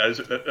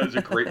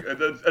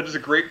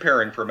great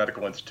pairing for a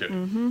medical institute.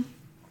 Mm-hmm.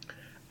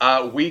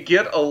 We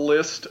get a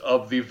list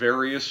of the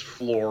various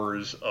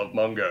floors of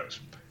Mungos.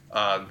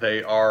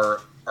 They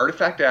are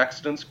artifact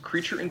accidents,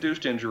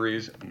 creature-induced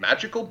injuries,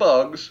 magical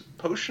bugs,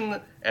 potion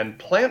and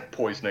plant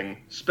poisoning,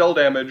 spell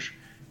damage,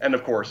 and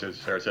of course, as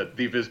Sarah said,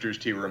 the visitor's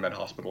tea room and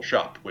hospital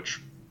shop, which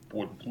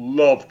would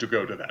love to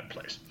go to that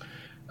place.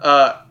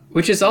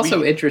 Which is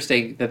also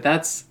interesting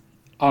that's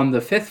on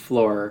the 5th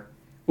floor,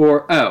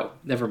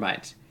 never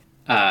mind.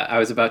 I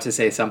was about to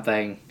say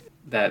something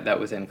that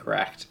was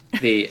incorrect.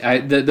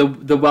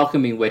 The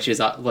welcoming witch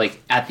is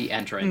at the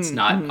entrance,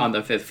 not on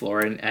the 5th floor,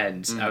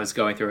 and I was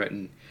going through it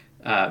and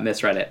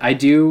misread it. I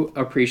do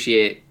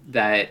appreciate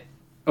that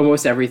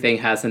almost everything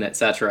has an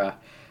etc.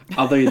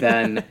 other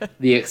than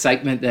the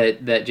excitement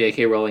that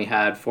J.K. Rowling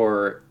had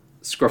for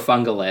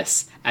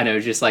Scrofungalus, and it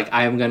was just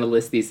I am going to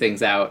list these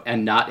things out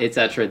and not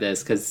etc.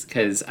 this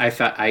because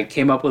I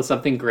came up with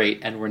something great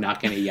and we're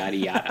not going to yada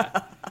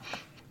yada.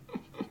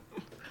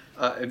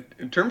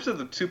 In terms of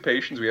the two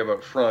patients we have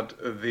up front,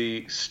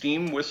 the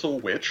steam whistle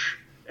witch,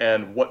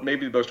 and what may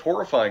be the most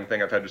horrifying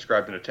thing I've had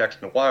described in a text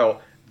in a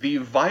while, the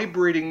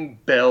vibrating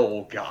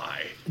bell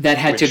guy. That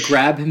had to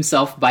grab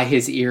himself by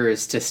his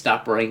ears to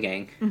stop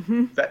ringing.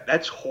 Mm-hmm.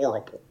 That's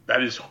horrible.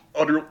 That is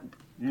utter...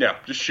 No,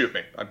 just shoot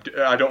me.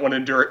 I don't want to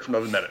endure it for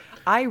another minute.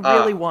 I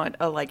really want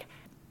a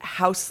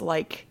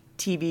house-like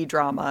TV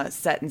drama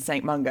set in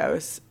St.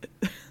 Mungo's.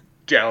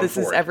 This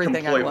is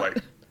everything completely. I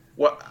want.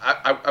 Well,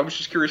 I was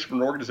just curious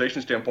from an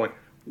organization standpoint,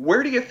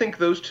 where do you think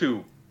those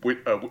two,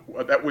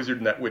 that wizard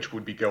and that witch,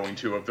 would be going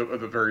to of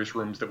the various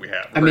rooms that we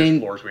have,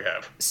 floors we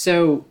have?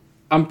 So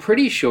I'm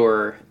pretty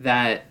sure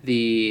that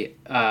the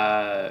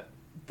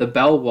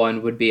bell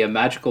one would be a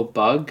magical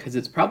bug because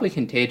it's probably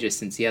contagious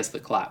since he has the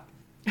clap.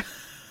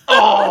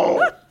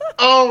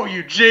 Oh,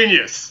 you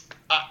genius!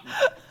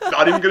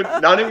 Not even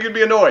gonna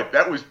be annoyed.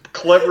 That was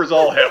clever as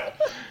all hell.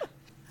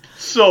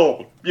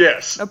 So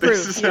yes, Approved,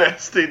 this is an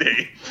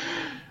STD.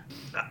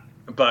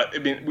 But I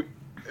mean,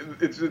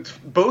 it's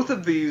both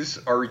of these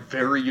are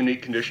very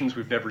unique conditions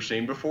we've never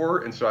seen before,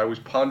 and so I was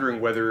pondering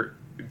whether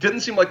it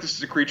didn't seem like this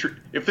is a creature.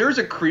 If there's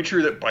a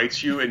creature that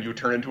bites you and you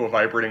turn into a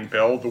vibrating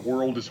bell, the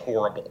world is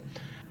horrible.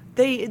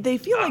 They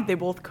feel like they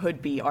both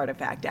could be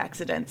artifact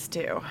accidents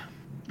too.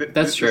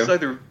 That's true.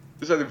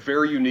 This is either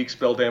very unique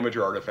spell damage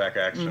or artifact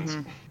accidents.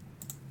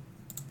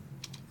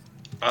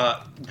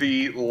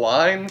 The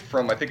line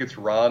from, I think it's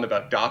Ron,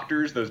 about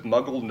doctors, those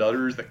muggle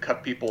nutters that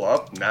cut people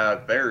up, nah,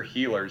 they're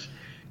healers,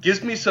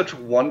 gives me such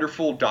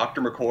wonderful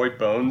Dr. McCoy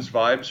Bones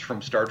vibes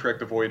from Star Trek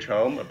The Voyage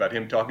Home, about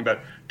him talking about,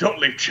 don't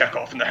leave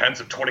Chekhov in the hands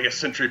of 20th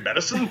century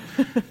medicine.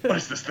 What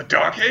is this, the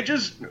Dark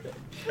Ages?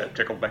 That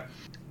tickled me.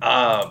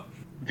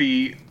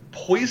 The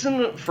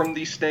poison from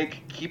the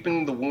snake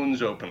keeping the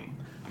wounds open.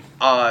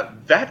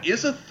 That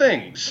is a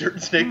thing.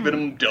 Certain snake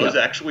venom does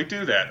actually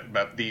do that.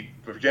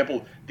 For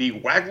example, the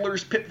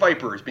Waggler's pit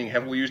viper is being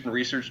heavily used in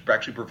research to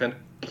actually prevent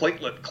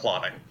platelet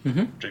clotting.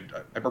 Which I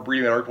remember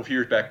reading that article a few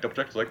years back, double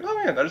checked, it's like,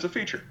 oh yeah, that is a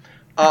feature.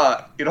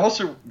 It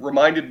also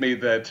reminded me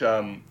that,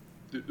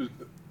 you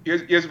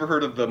guys ever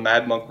heard of the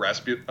Mad Monk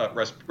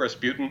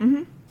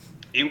Rasputin?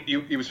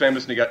 He was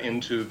famous and he got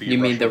into the You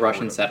mean the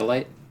Russian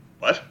satellite?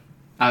 What?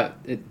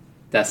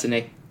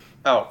 Destiny.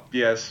 Oh,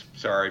 yes,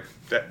 sorry.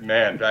 I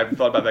haven't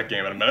thought about that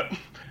game in a minute.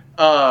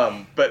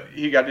 But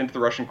he got into the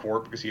Russian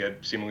court because he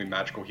had seemingly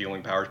magical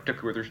healing powers,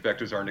 particularly with respect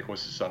to Tsar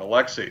Nicholas' son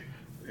Alexei,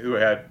 who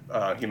had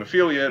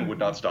hemophilia and would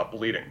not stop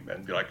bleeding.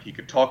 And he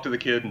could talk to the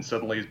kid, and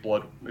suddenly his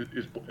blood,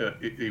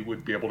 he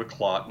would be able to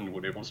clot and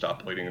would be able to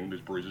stop bleeding, and his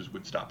bruises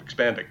would stop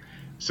expanding.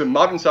 So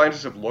modern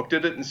scientists have looked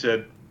at it and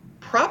said,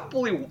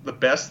 probably the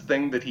best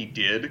thing that he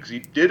did, because he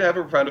did have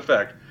a profound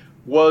effect,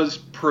 was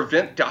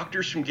prevent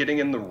doctors from getting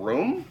in the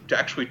room to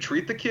actually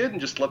treat the kid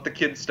and just let the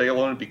kid stay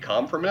alone and be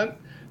calm for a minute.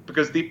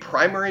 Because the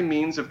primary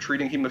means of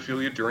treating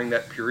hemophilia during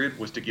that period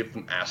was to give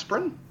them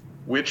aspirin,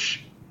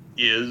 which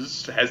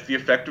has the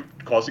effect of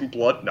causing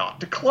blood not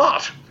to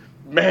clot.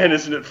 Man,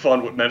 isn't it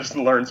fun what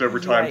medicine learns over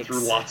time through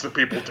lots of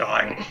people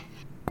dying.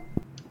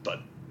 But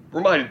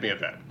reminded me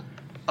of that.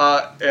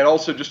 And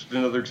also, just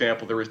another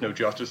example, there is no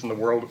justice in the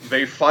world.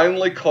 They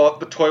finally caught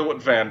the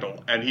toilet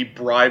vandal, and he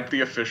bribed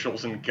the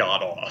officials and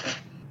got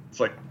off. It's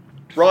like,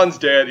 Ron's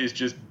dad is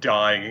just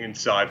dying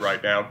inside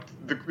right now.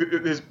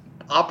 His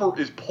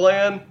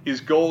plan,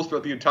 his goals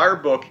throughout the entire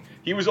book,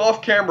 he was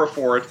off camera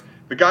for it,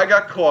 the guy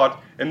got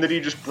caught, and then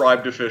he just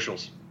bribed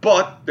officials.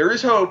 But there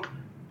is hope.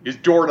 His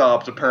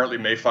doorknobs apparently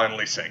may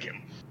finally sink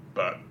him.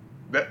 But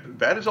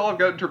that is all I've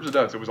got in terms of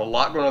notes. There was a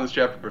lot going on in this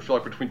chapter, but I feel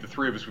like between the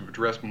three of us, we've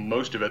addressed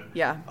most of it.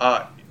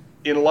 Yeah.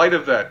 In light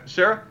of that,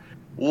 Sarah,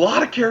 a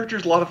lot of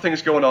characters, a lot of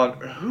things going on.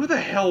 Who the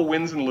hell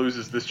wins and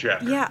loses this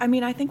chapter? Yeah, I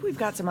mean, I think we've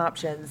got some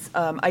options.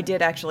 I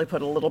did actually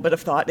put a little bit of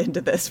thought into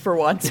this for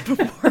once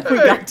before we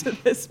got to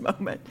this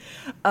moment.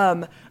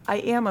 I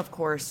am, of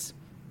course,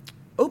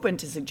 open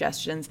to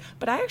suggestions,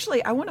 but I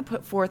want to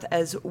put forth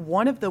as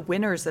one of the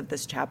winners of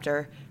this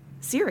chapter,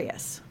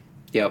 Sirius.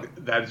 Yep.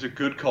 That is a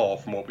good call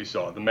from what we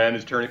saw. The man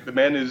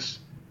is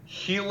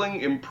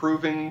healing,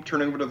 improving,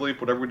 turning over the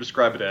leaf, whatever we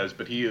describe it as,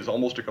 but he is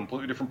almost a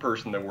completely different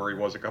person than where he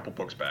was a couple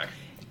books back.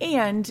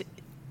 And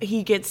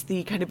he gets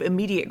the kind of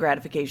immediate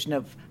gratification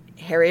of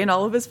Harry and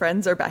all of his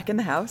friends are back in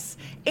the house,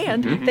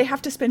 and they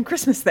have to spend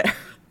Christmas there.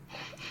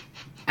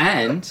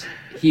 And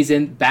he's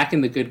back in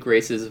the good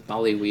graces of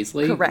Molly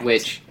Weasley, Correct.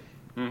 Which,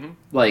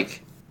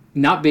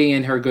 not being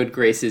in her good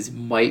graces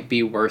might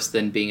be worse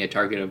than being a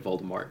target of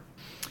Voldemort.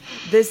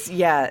 This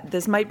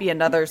might be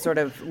another sort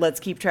of let's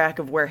keep track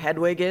of where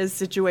Hedwig is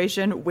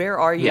situation. Where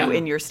are you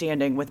in your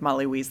standing with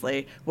Molly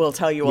Weasley? Will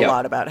tell you a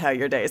lot about how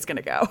your day is going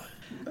to go.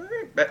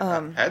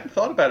 I hadn't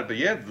thought about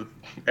it, but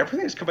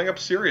everything is coming up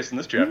serious in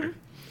this chapter.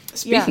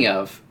 Speaking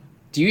of,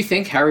 do you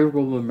think Harry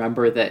will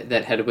remember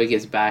that Hedwig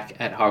is back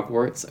at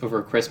Hogwarts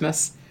over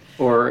Christmas?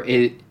 Or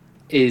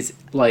is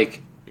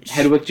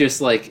Hedwig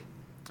just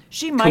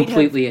she might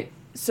completely... have...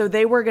 So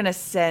they were going to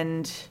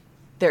send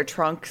their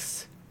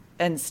trunks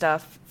and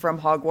stuff from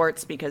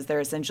Hogwarts because they're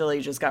essentially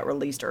just got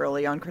released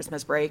early on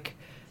Christmas break.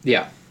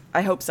 Yeah.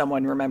 I hope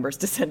someone remembers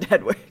to send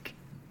Hedwig.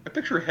 I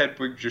picture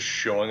Hedwig just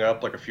showing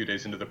up a few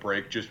days into the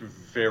break, just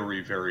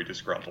very, very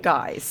disgruntled.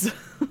 Guys.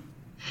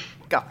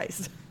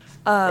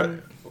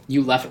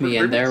 You left me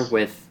in there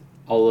with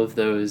all of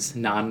those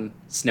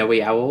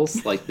non-snowy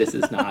owls. This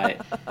is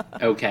not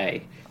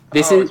okay.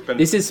 This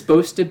is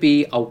supposed to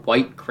be a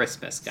white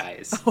Christmas,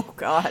 guys. Oh,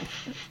 God.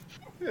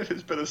 It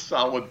has been a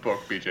solid book,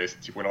 BJ,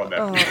 since you went on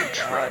that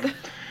trip.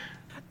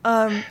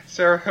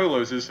 Sarah, who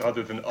loses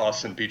other than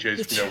us and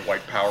BJ's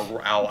white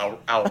power owl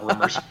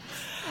rumors?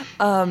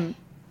 I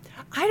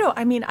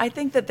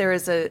think that there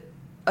is a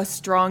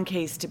strong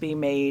case to be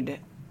made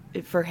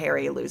for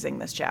Harry losing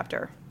this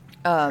chapter.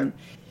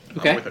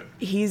 Okay. I'm with it.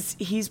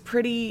 He's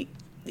pretty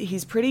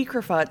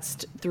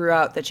kerfutzed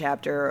throughout the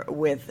chapter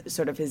with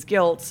sort of his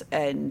guilt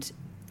and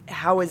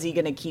how is he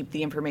going to keep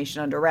the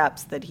information under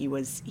wraps that he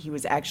was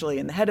actually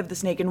in the head of the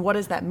snake, and what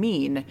does that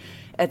mean,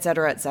 et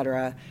cetera, et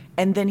cetera.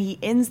 And then he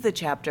ends the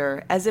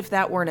chapter, as if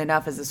that weren't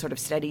enough as a sort of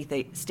steady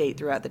state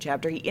throughout the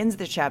chapter, he ends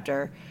the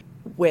chapter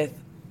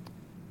with,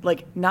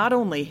 like, not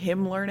only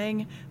him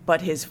learning,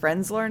 but his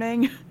friends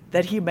learning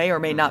that he may or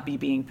may not be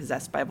being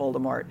possessed by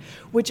Voldemort,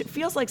 which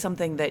feels like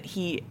something that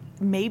he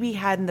maybe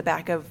had in the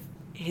back of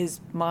his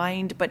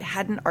mind, but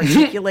hadn't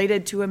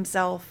articulated to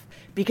himself,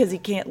 because he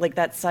can't, like,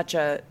 that's such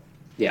a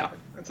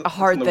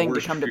hard thing to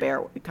come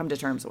to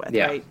terms with,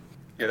 right?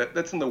 Yeah,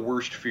 that's in the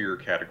worst fear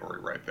category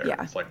right there.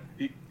 Yeah. It's like,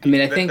 I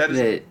think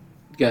that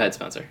go ahead,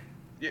 Spencer.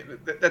 Yeah,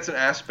 that's an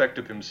aspect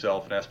of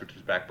himself, an aspect of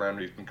his background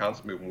he's been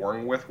constantly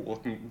warring with,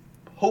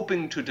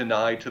 hoping to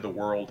deny to the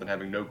world and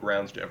having no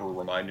grounds to ever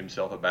remind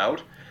himself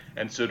about.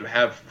 And so to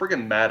have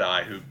friggin' Mad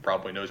Eye, who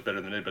probably knows better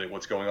than anybody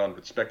what's going on with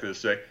respect to this,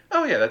 say,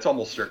 oh yeah, that's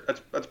almost certain,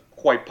 that's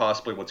quite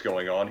possibly what's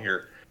going on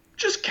here.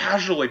 Just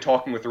casually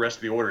talking with the rest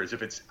of the Order as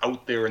if it's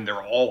out there and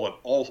they're all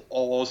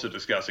also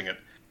discussing it.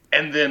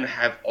 And then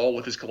have all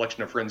of his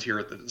collection of friends here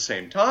at the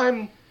same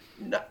time.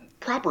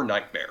 Proper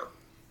nightmare.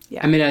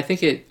 Yeah. I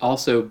think it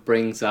also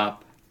brings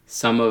up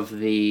some of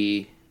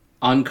the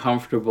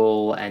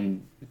uncomfortable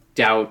and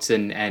doubts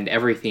and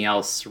everything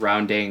else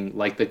surrounding,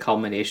 like, the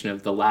culmination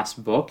of the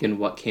last book and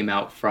what came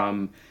out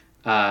from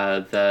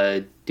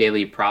the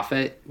Daily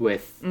Prophet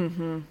with,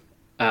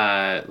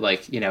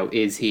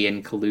 is he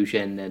in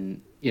collusion,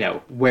 and,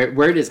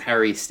 where does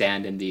Harry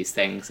stand in these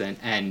things?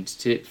 And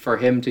for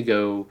him to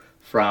go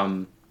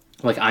from,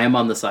 like, I am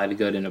on the side of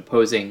good and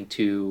opposing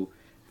to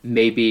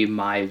maybe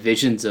my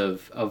visions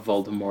of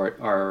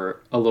Voldemort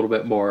are a little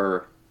bit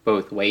more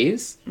both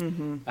ways.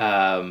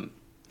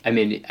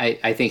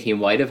 I think he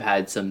might have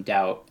had some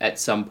doubt at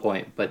some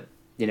point, but,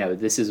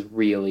 this is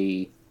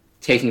really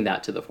taking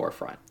that to the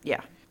forefront.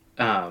 Yeah.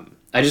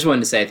 I just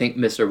wanted to say, I think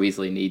Mr.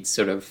 Weasley needs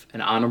sort of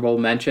an honorable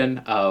mention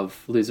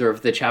of loser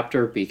of the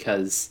chapter,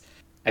 because,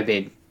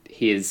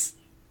 he is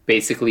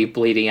basically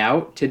bleeding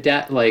out to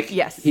death. Like,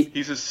 yes.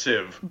 He's a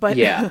sieve. But,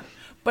 yeah.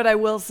 But I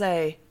will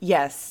say,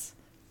 yes,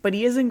 but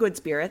he is in good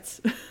spirits.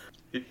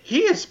 He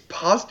is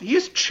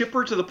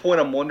chipper to the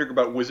point I'm wondering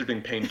about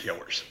wizarding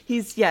painkillers.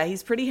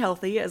 He's pretty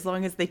healthy, as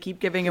long as they keep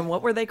giving him,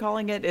 what were they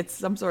calling it? It's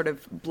some sort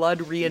of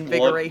blood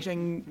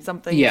reinvigorating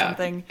something.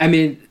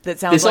 That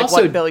sounds like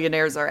what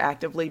billionaires are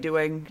actively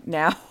doing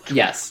now.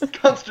 Yes.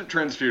 Constant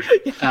transfusion.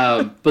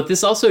 But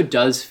this also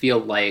does feel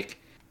like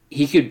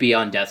he could be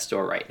on death's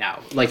door right now.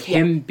 Like,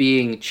 him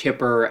being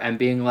chipper and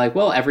being like,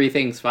 well,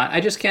 everything's fine.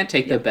 I just can't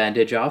take the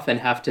bandage off and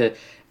have to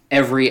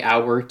every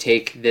hour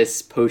take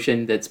this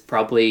potion that's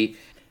probably,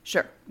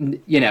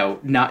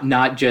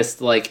 not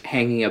just like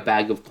hanging a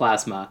bag of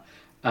plasma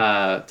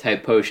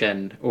type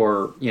potion,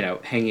 or,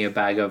 hanging a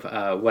bag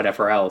of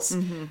whatever else,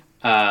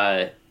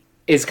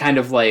 is kind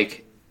of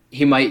like,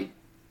 he might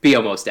be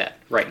almost dead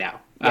right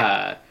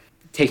now.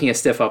 Taking a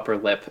stiff upper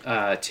lip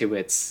to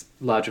its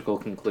logical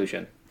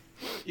conclusion.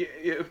 Yeah,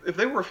 if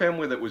they were a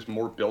family that was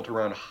more built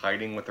around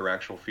hiding what their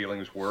actual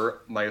feelings were,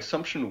 my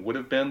assumption would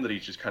have been that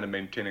he's just kind of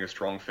maintaining a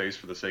strong face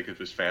for the sake of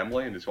his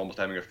family, and is almost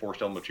having a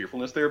forced element of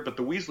cheerfulness there. But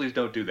the Weasleys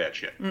don't do that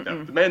shit.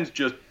 No, the man's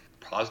just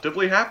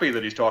positively happy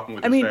that he's talking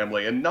with his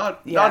family, and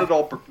not at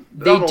all.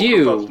 They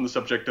do from the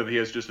subject of he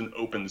has just an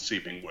open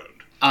seeping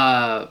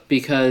wound.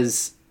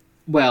 Because,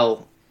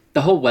 well, the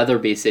whole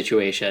Weatherby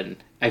situation,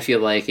 I feel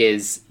like,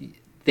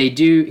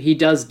 he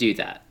does do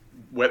that.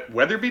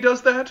 Weatherby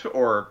does that,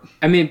 or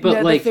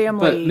the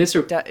family,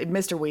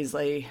 Mr.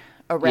 Weasley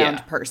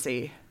around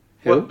Percy.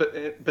 Well, but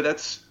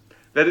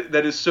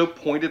that is so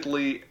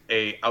pointedly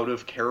a out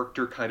of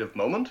character kind of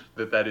moment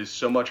that is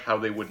so much how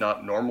they would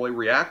not normally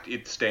react.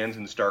 It stands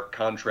in stark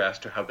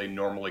contrast to how they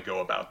normally go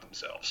about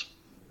themselves.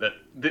 That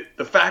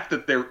the fact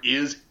that there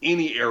is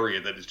any area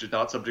that is just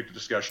not subject to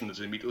discussion is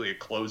immediately a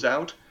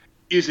closeout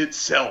is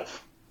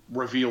itself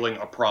revealing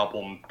a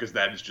problem, because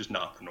that is just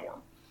not the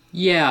norm.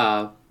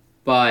 Yeah.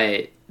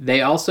 But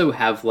they also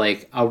have,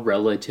 like, a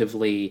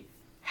relatively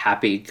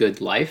happy, good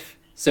life.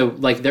 So,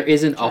 like, there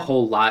isn't a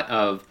whole lot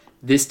of,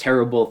 this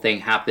terrible thing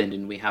happened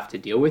and we have to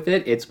deal with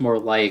it. It's more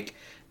like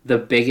the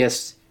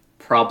biggest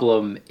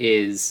problem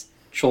is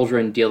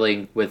children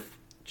dealing with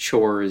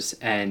chores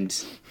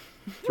and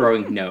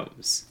throwing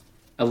gnomes.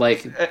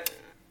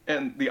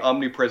 And the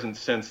omnipresent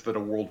sense that a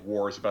world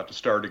war is about to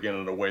start again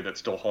in a way that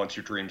still haunts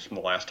your dreams from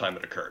the last time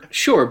it occurred.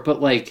 Sure, but,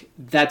 like,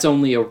 that's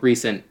only a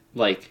recent,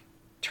 like,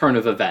 turn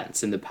of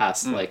events in the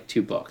past, like,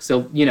 2 books.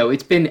 So,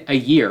 it's been a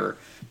year,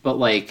 but,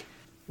 like,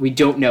 we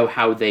don't know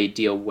how they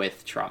deal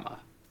with trauma.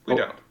 We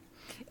don't.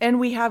 And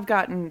we have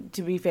gotten,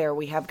 to be fair,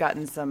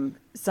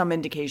 some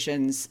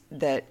indications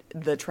that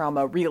the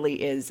trauma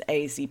really is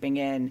A, seeping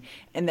in,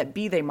 and that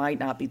B, they might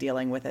not be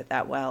dealing with it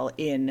that well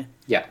in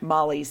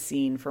Molly's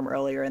scene from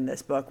earlier in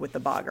this book with the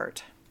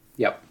boggart.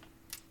 Yep.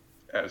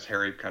 As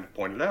Harry kind of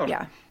pointed out.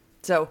 Yeah.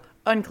 So,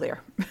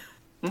 unclear.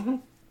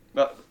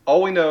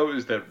 All we know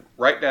is that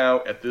right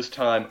now, at this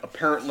time,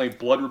 apparently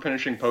blood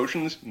replenishing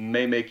potions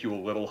may make you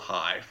a little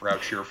high for how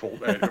cheerful.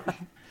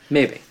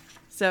 Maybe.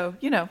 So,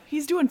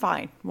 he's doing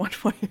fine. One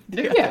way or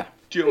the other. Yeah.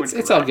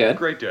 It's all good.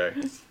 Great day.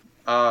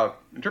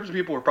 In terms of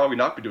people who are probably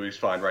not doing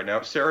fine right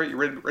now, Sarah, you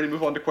ready to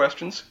move on to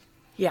questions?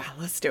 Yeah,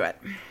 let's do it.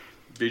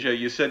 BJ,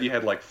 you said you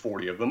had like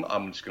 40 of them.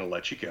 I'm just going to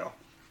let you go.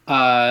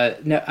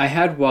 No, I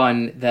had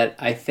one that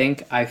I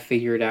think I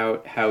figured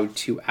out how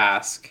to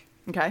ask.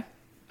 Okay.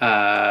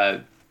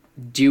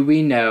 Do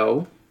we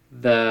know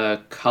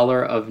the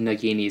color of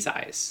Nagini's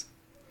eyes?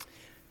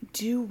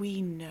 Do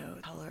we know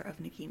the color of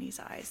Nagini's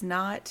eyes?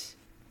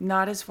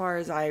 Not as far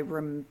as I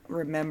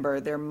remember.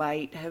 There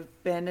might have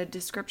been a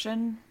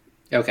description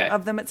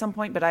of them at some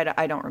point, but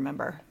I don't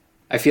remember.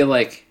 I feel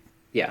like,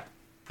 yeah.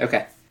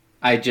 Okay.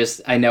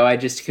 I know I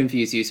just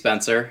confused you,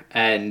 Spencer,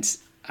 and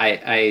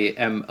I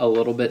am a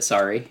little bit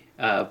sorry,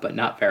 but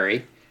not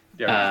very.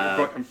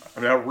 Yeah,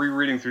 I'm now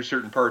rereading through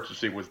certain parts to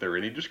see, was there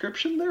any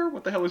description there?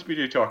 What the hell is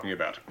BJ talking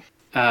about?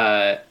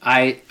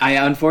 I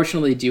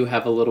unfortunately do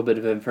have a little bit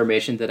of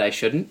information that I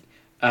shouldn't.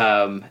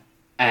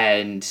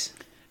 And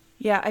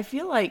yeah, I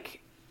feel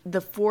like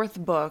the fourth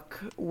book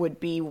would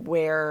be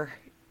where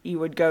you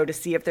would go to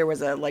see if there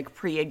was a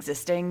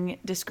pre-existing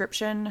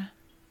description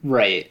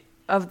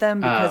of them,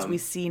 because we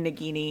see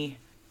Nagini.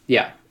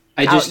 Yeah.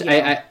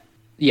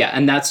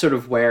 And that's sort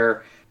of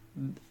where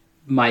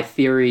my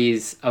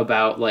theories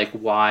about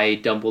why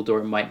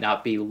Dumbledore might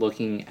not be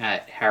looking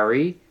at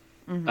Harry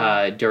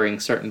during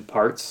certain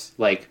parts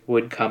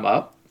would come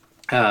up,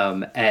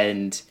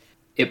 and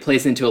it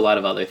plays into a lot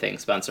of other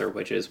things, Spencer,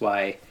 which is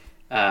why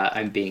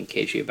I'm being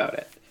cagey about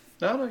it.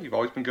 No, you've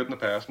always been good in the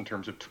past in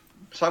terms of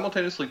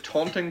simultaneously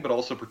taunting but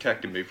also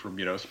protecting me from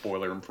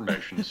spoiler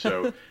information.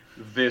 So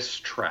this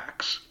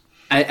tracks.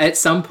 At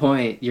some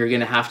point, you're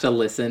going to have to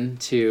listen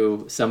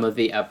to some of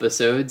the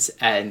episodes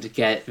and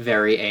get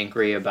very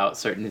angry about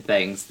certain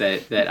things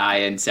that I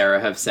and Sarah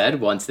have said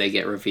once they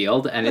get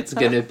revealed, and it's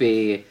going to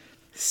be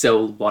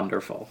so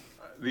wonderful.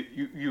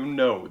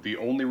 The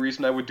only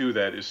reason I would do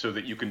that is so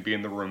that you can be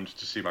in the rooms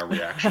to see my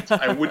reactions.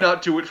 I would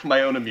not do it for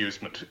my own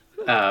amusement.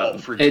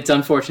 It's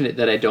unfortunate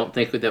that I don't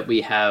think that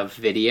we have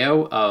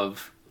video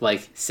of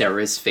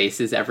Sarah's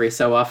faces every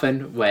so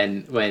often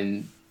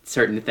when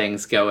certain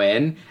things go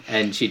in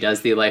and she does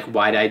the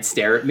wide-eyed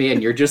stare at me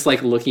and you're just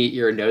looking at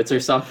your notes or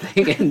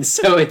something, and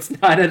so it's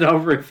not at all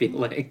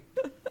revealing.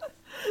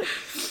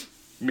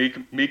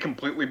 Me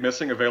completely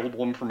missing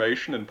available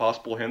information and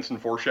possible hints and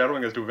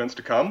foreshadowing as to events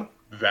to come,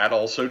 that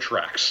also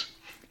tracks.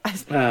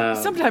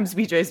 Sometimes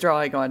BJ's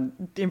drawing on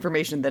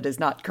information that is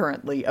not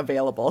currently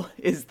available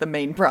is the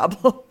main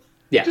problem.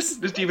 Yes.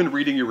 Just even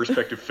reading your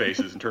respective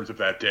faces in terms of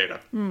that data.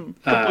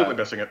 Completely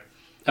missing it.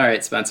 All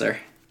right, Spencer.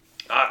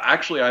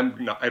 Actually, I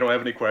don't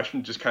have any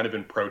questions, just kind of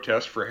in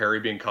protest for Harry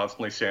being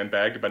constantly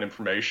sandbagged about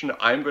information.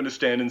 I'm going to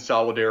stand in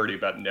solidarity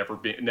about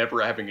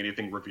never having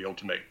anything revealed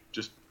to me.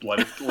 Just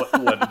let it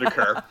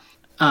occur.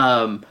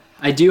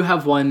 I do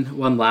have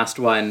one last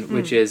one,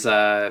 which is,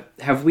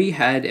 have we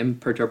had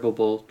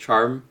imperturbable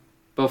charm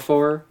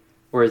before?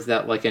 Or is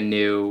that a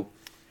new...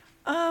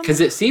 Because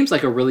it seems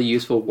like a really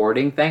useful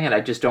warding thing, and I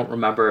just don't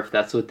remember if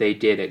that's what they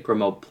did at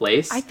Grimmauld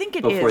Place. I think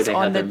it before is they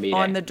on had their meeting.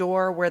 On the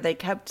door where they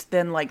kept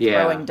then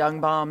throwing dung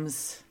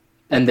bombs.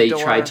 And they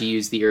tried to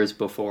use the years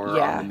before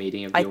on the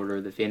meeting of the Order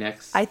of the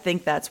Phoenix. I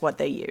think that's what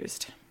they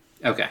used.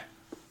 Okay.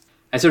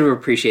 I sort of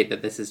appreciate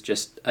that this is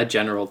just a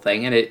general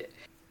thing, and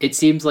it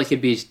seems like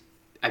it'd be...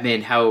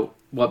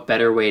 what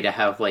better way to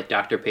have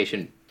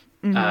doctor-patient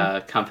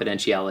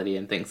confidentiality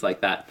and things like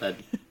that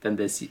than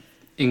this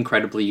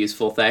incredibly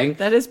useful thing.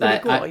 That is pretty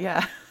cool,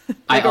 yeah.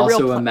 I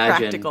also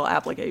imagine practical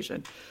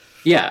application.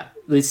 Yeah,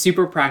 it's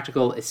super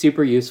practical, it's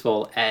super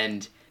useful,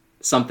 and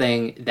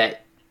something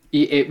that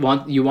you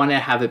want to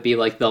have it be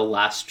the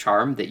last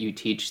charm that you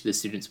teach the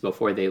students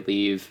before they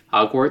leave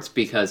Hogwarts,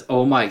 because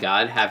oh my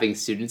god, having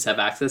students have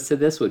access to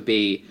this would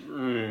be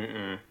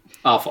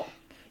awful.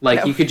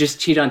 You could just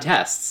cheat on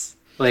tests.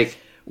 You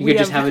could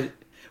just have it.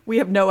 We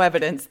have no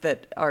evidence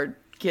that our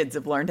kids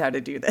have learned how to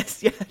do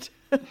this yet.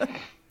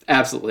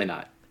 Absolutely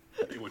not.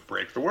 It would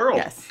break the world.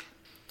 Yes.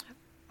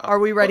 Are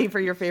we ready for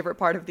your favorite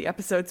part of the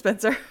episode,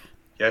 Spencer?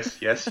 Yes.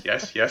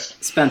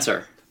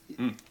 Spencer,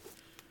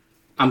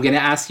 I'm going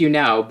to ask you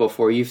now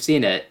before you've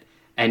seen it,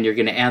 and you're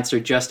going to answer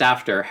just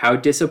after. How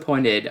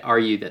disappointed are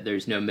you that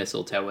there's no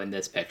mistletoe in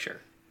this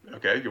picture?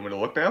 Okay, you want me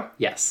to look now?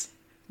 Yes.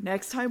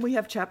 Next time we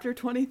have Chapter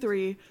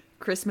 23,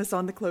 Christmas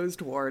on the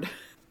Closed Ward.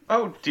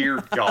 Oh,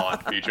 dear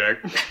God, BJ.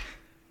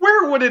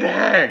 Where would it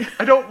hang?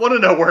 I don't want to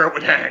know where it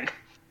would hang.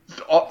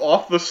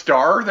 Off the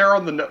star there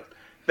on the...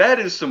 That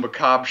is some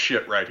macabre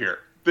shit right here.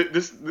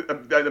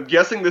 I'm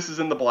guessing this is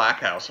in the Black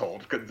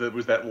household, because there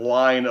was that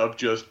line of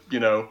just,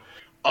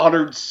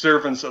 honored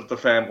servants of the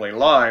family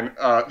line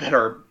that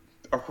are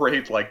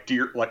arrayed like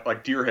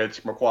deer heads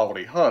from a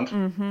quality hunt,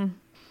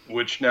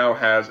 which now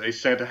has a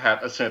Santa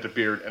hat, a Santa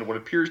beard, and what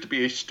appears to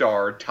be a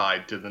star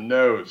tied to the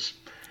nose.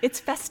 It's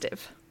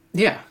festive.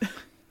 Yeah.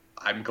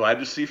 I'm glad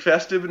to see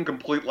festive and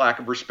complete lack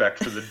of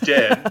respect for the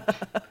dead.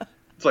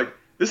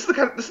 It's This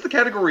is the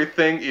category of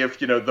thing. If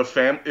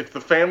if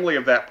the family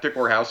of that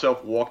particular house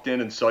elf walked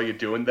in and saw you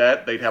doing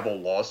that, they'd have a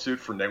lawsuit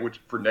for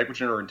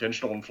negligent or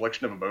intentional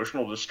infliction of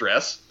emotional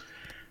distress.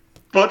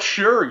 But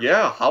sure,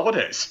 yeah,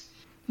 holidays.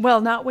 Well,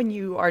 not when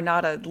you are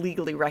not a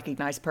legally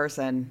recognized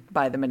person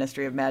by the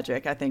Ministry of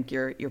Magic. I think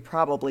you're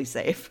probably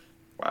safe.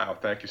 Wow,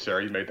 thank you,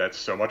 Sarah. You made that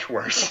so much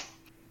worse.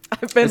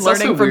 I've been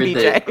learning from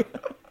BJ.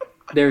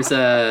 There's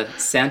a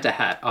Santa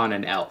hat on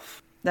an elf.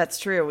 That's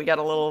true. We got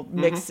a little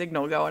mixed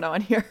signal going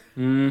on here.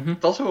 Mm-hmm.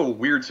 It's also a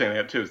weird Santa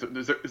hat, too.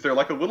 Is there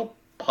like a little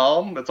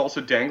palm that's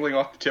also dangling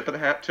off the tip of the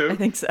hat, too? I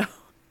think so.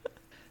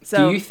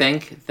 Do you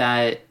think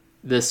that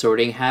the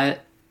Sorting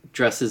Hat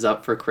dresses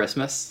up for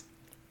Christmas?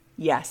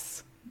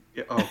 Yes.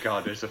 Yeah, oh,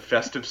 God, there's a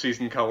festive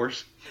season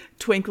colors.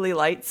 Twinkly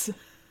lights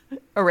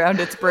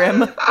around its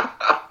brim.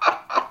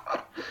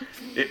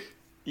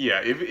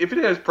 If it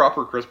has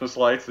proper Christmas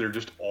lights that are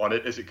just on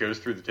it as it goes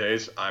through the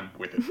days, I'm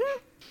with it.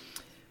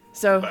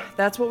 So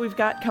that's what we've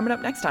got coming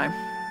up next time.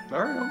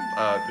 All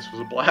right. This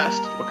was a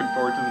blast. Looking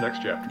forward to the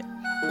next chapter.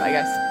 Bye,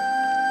 guys.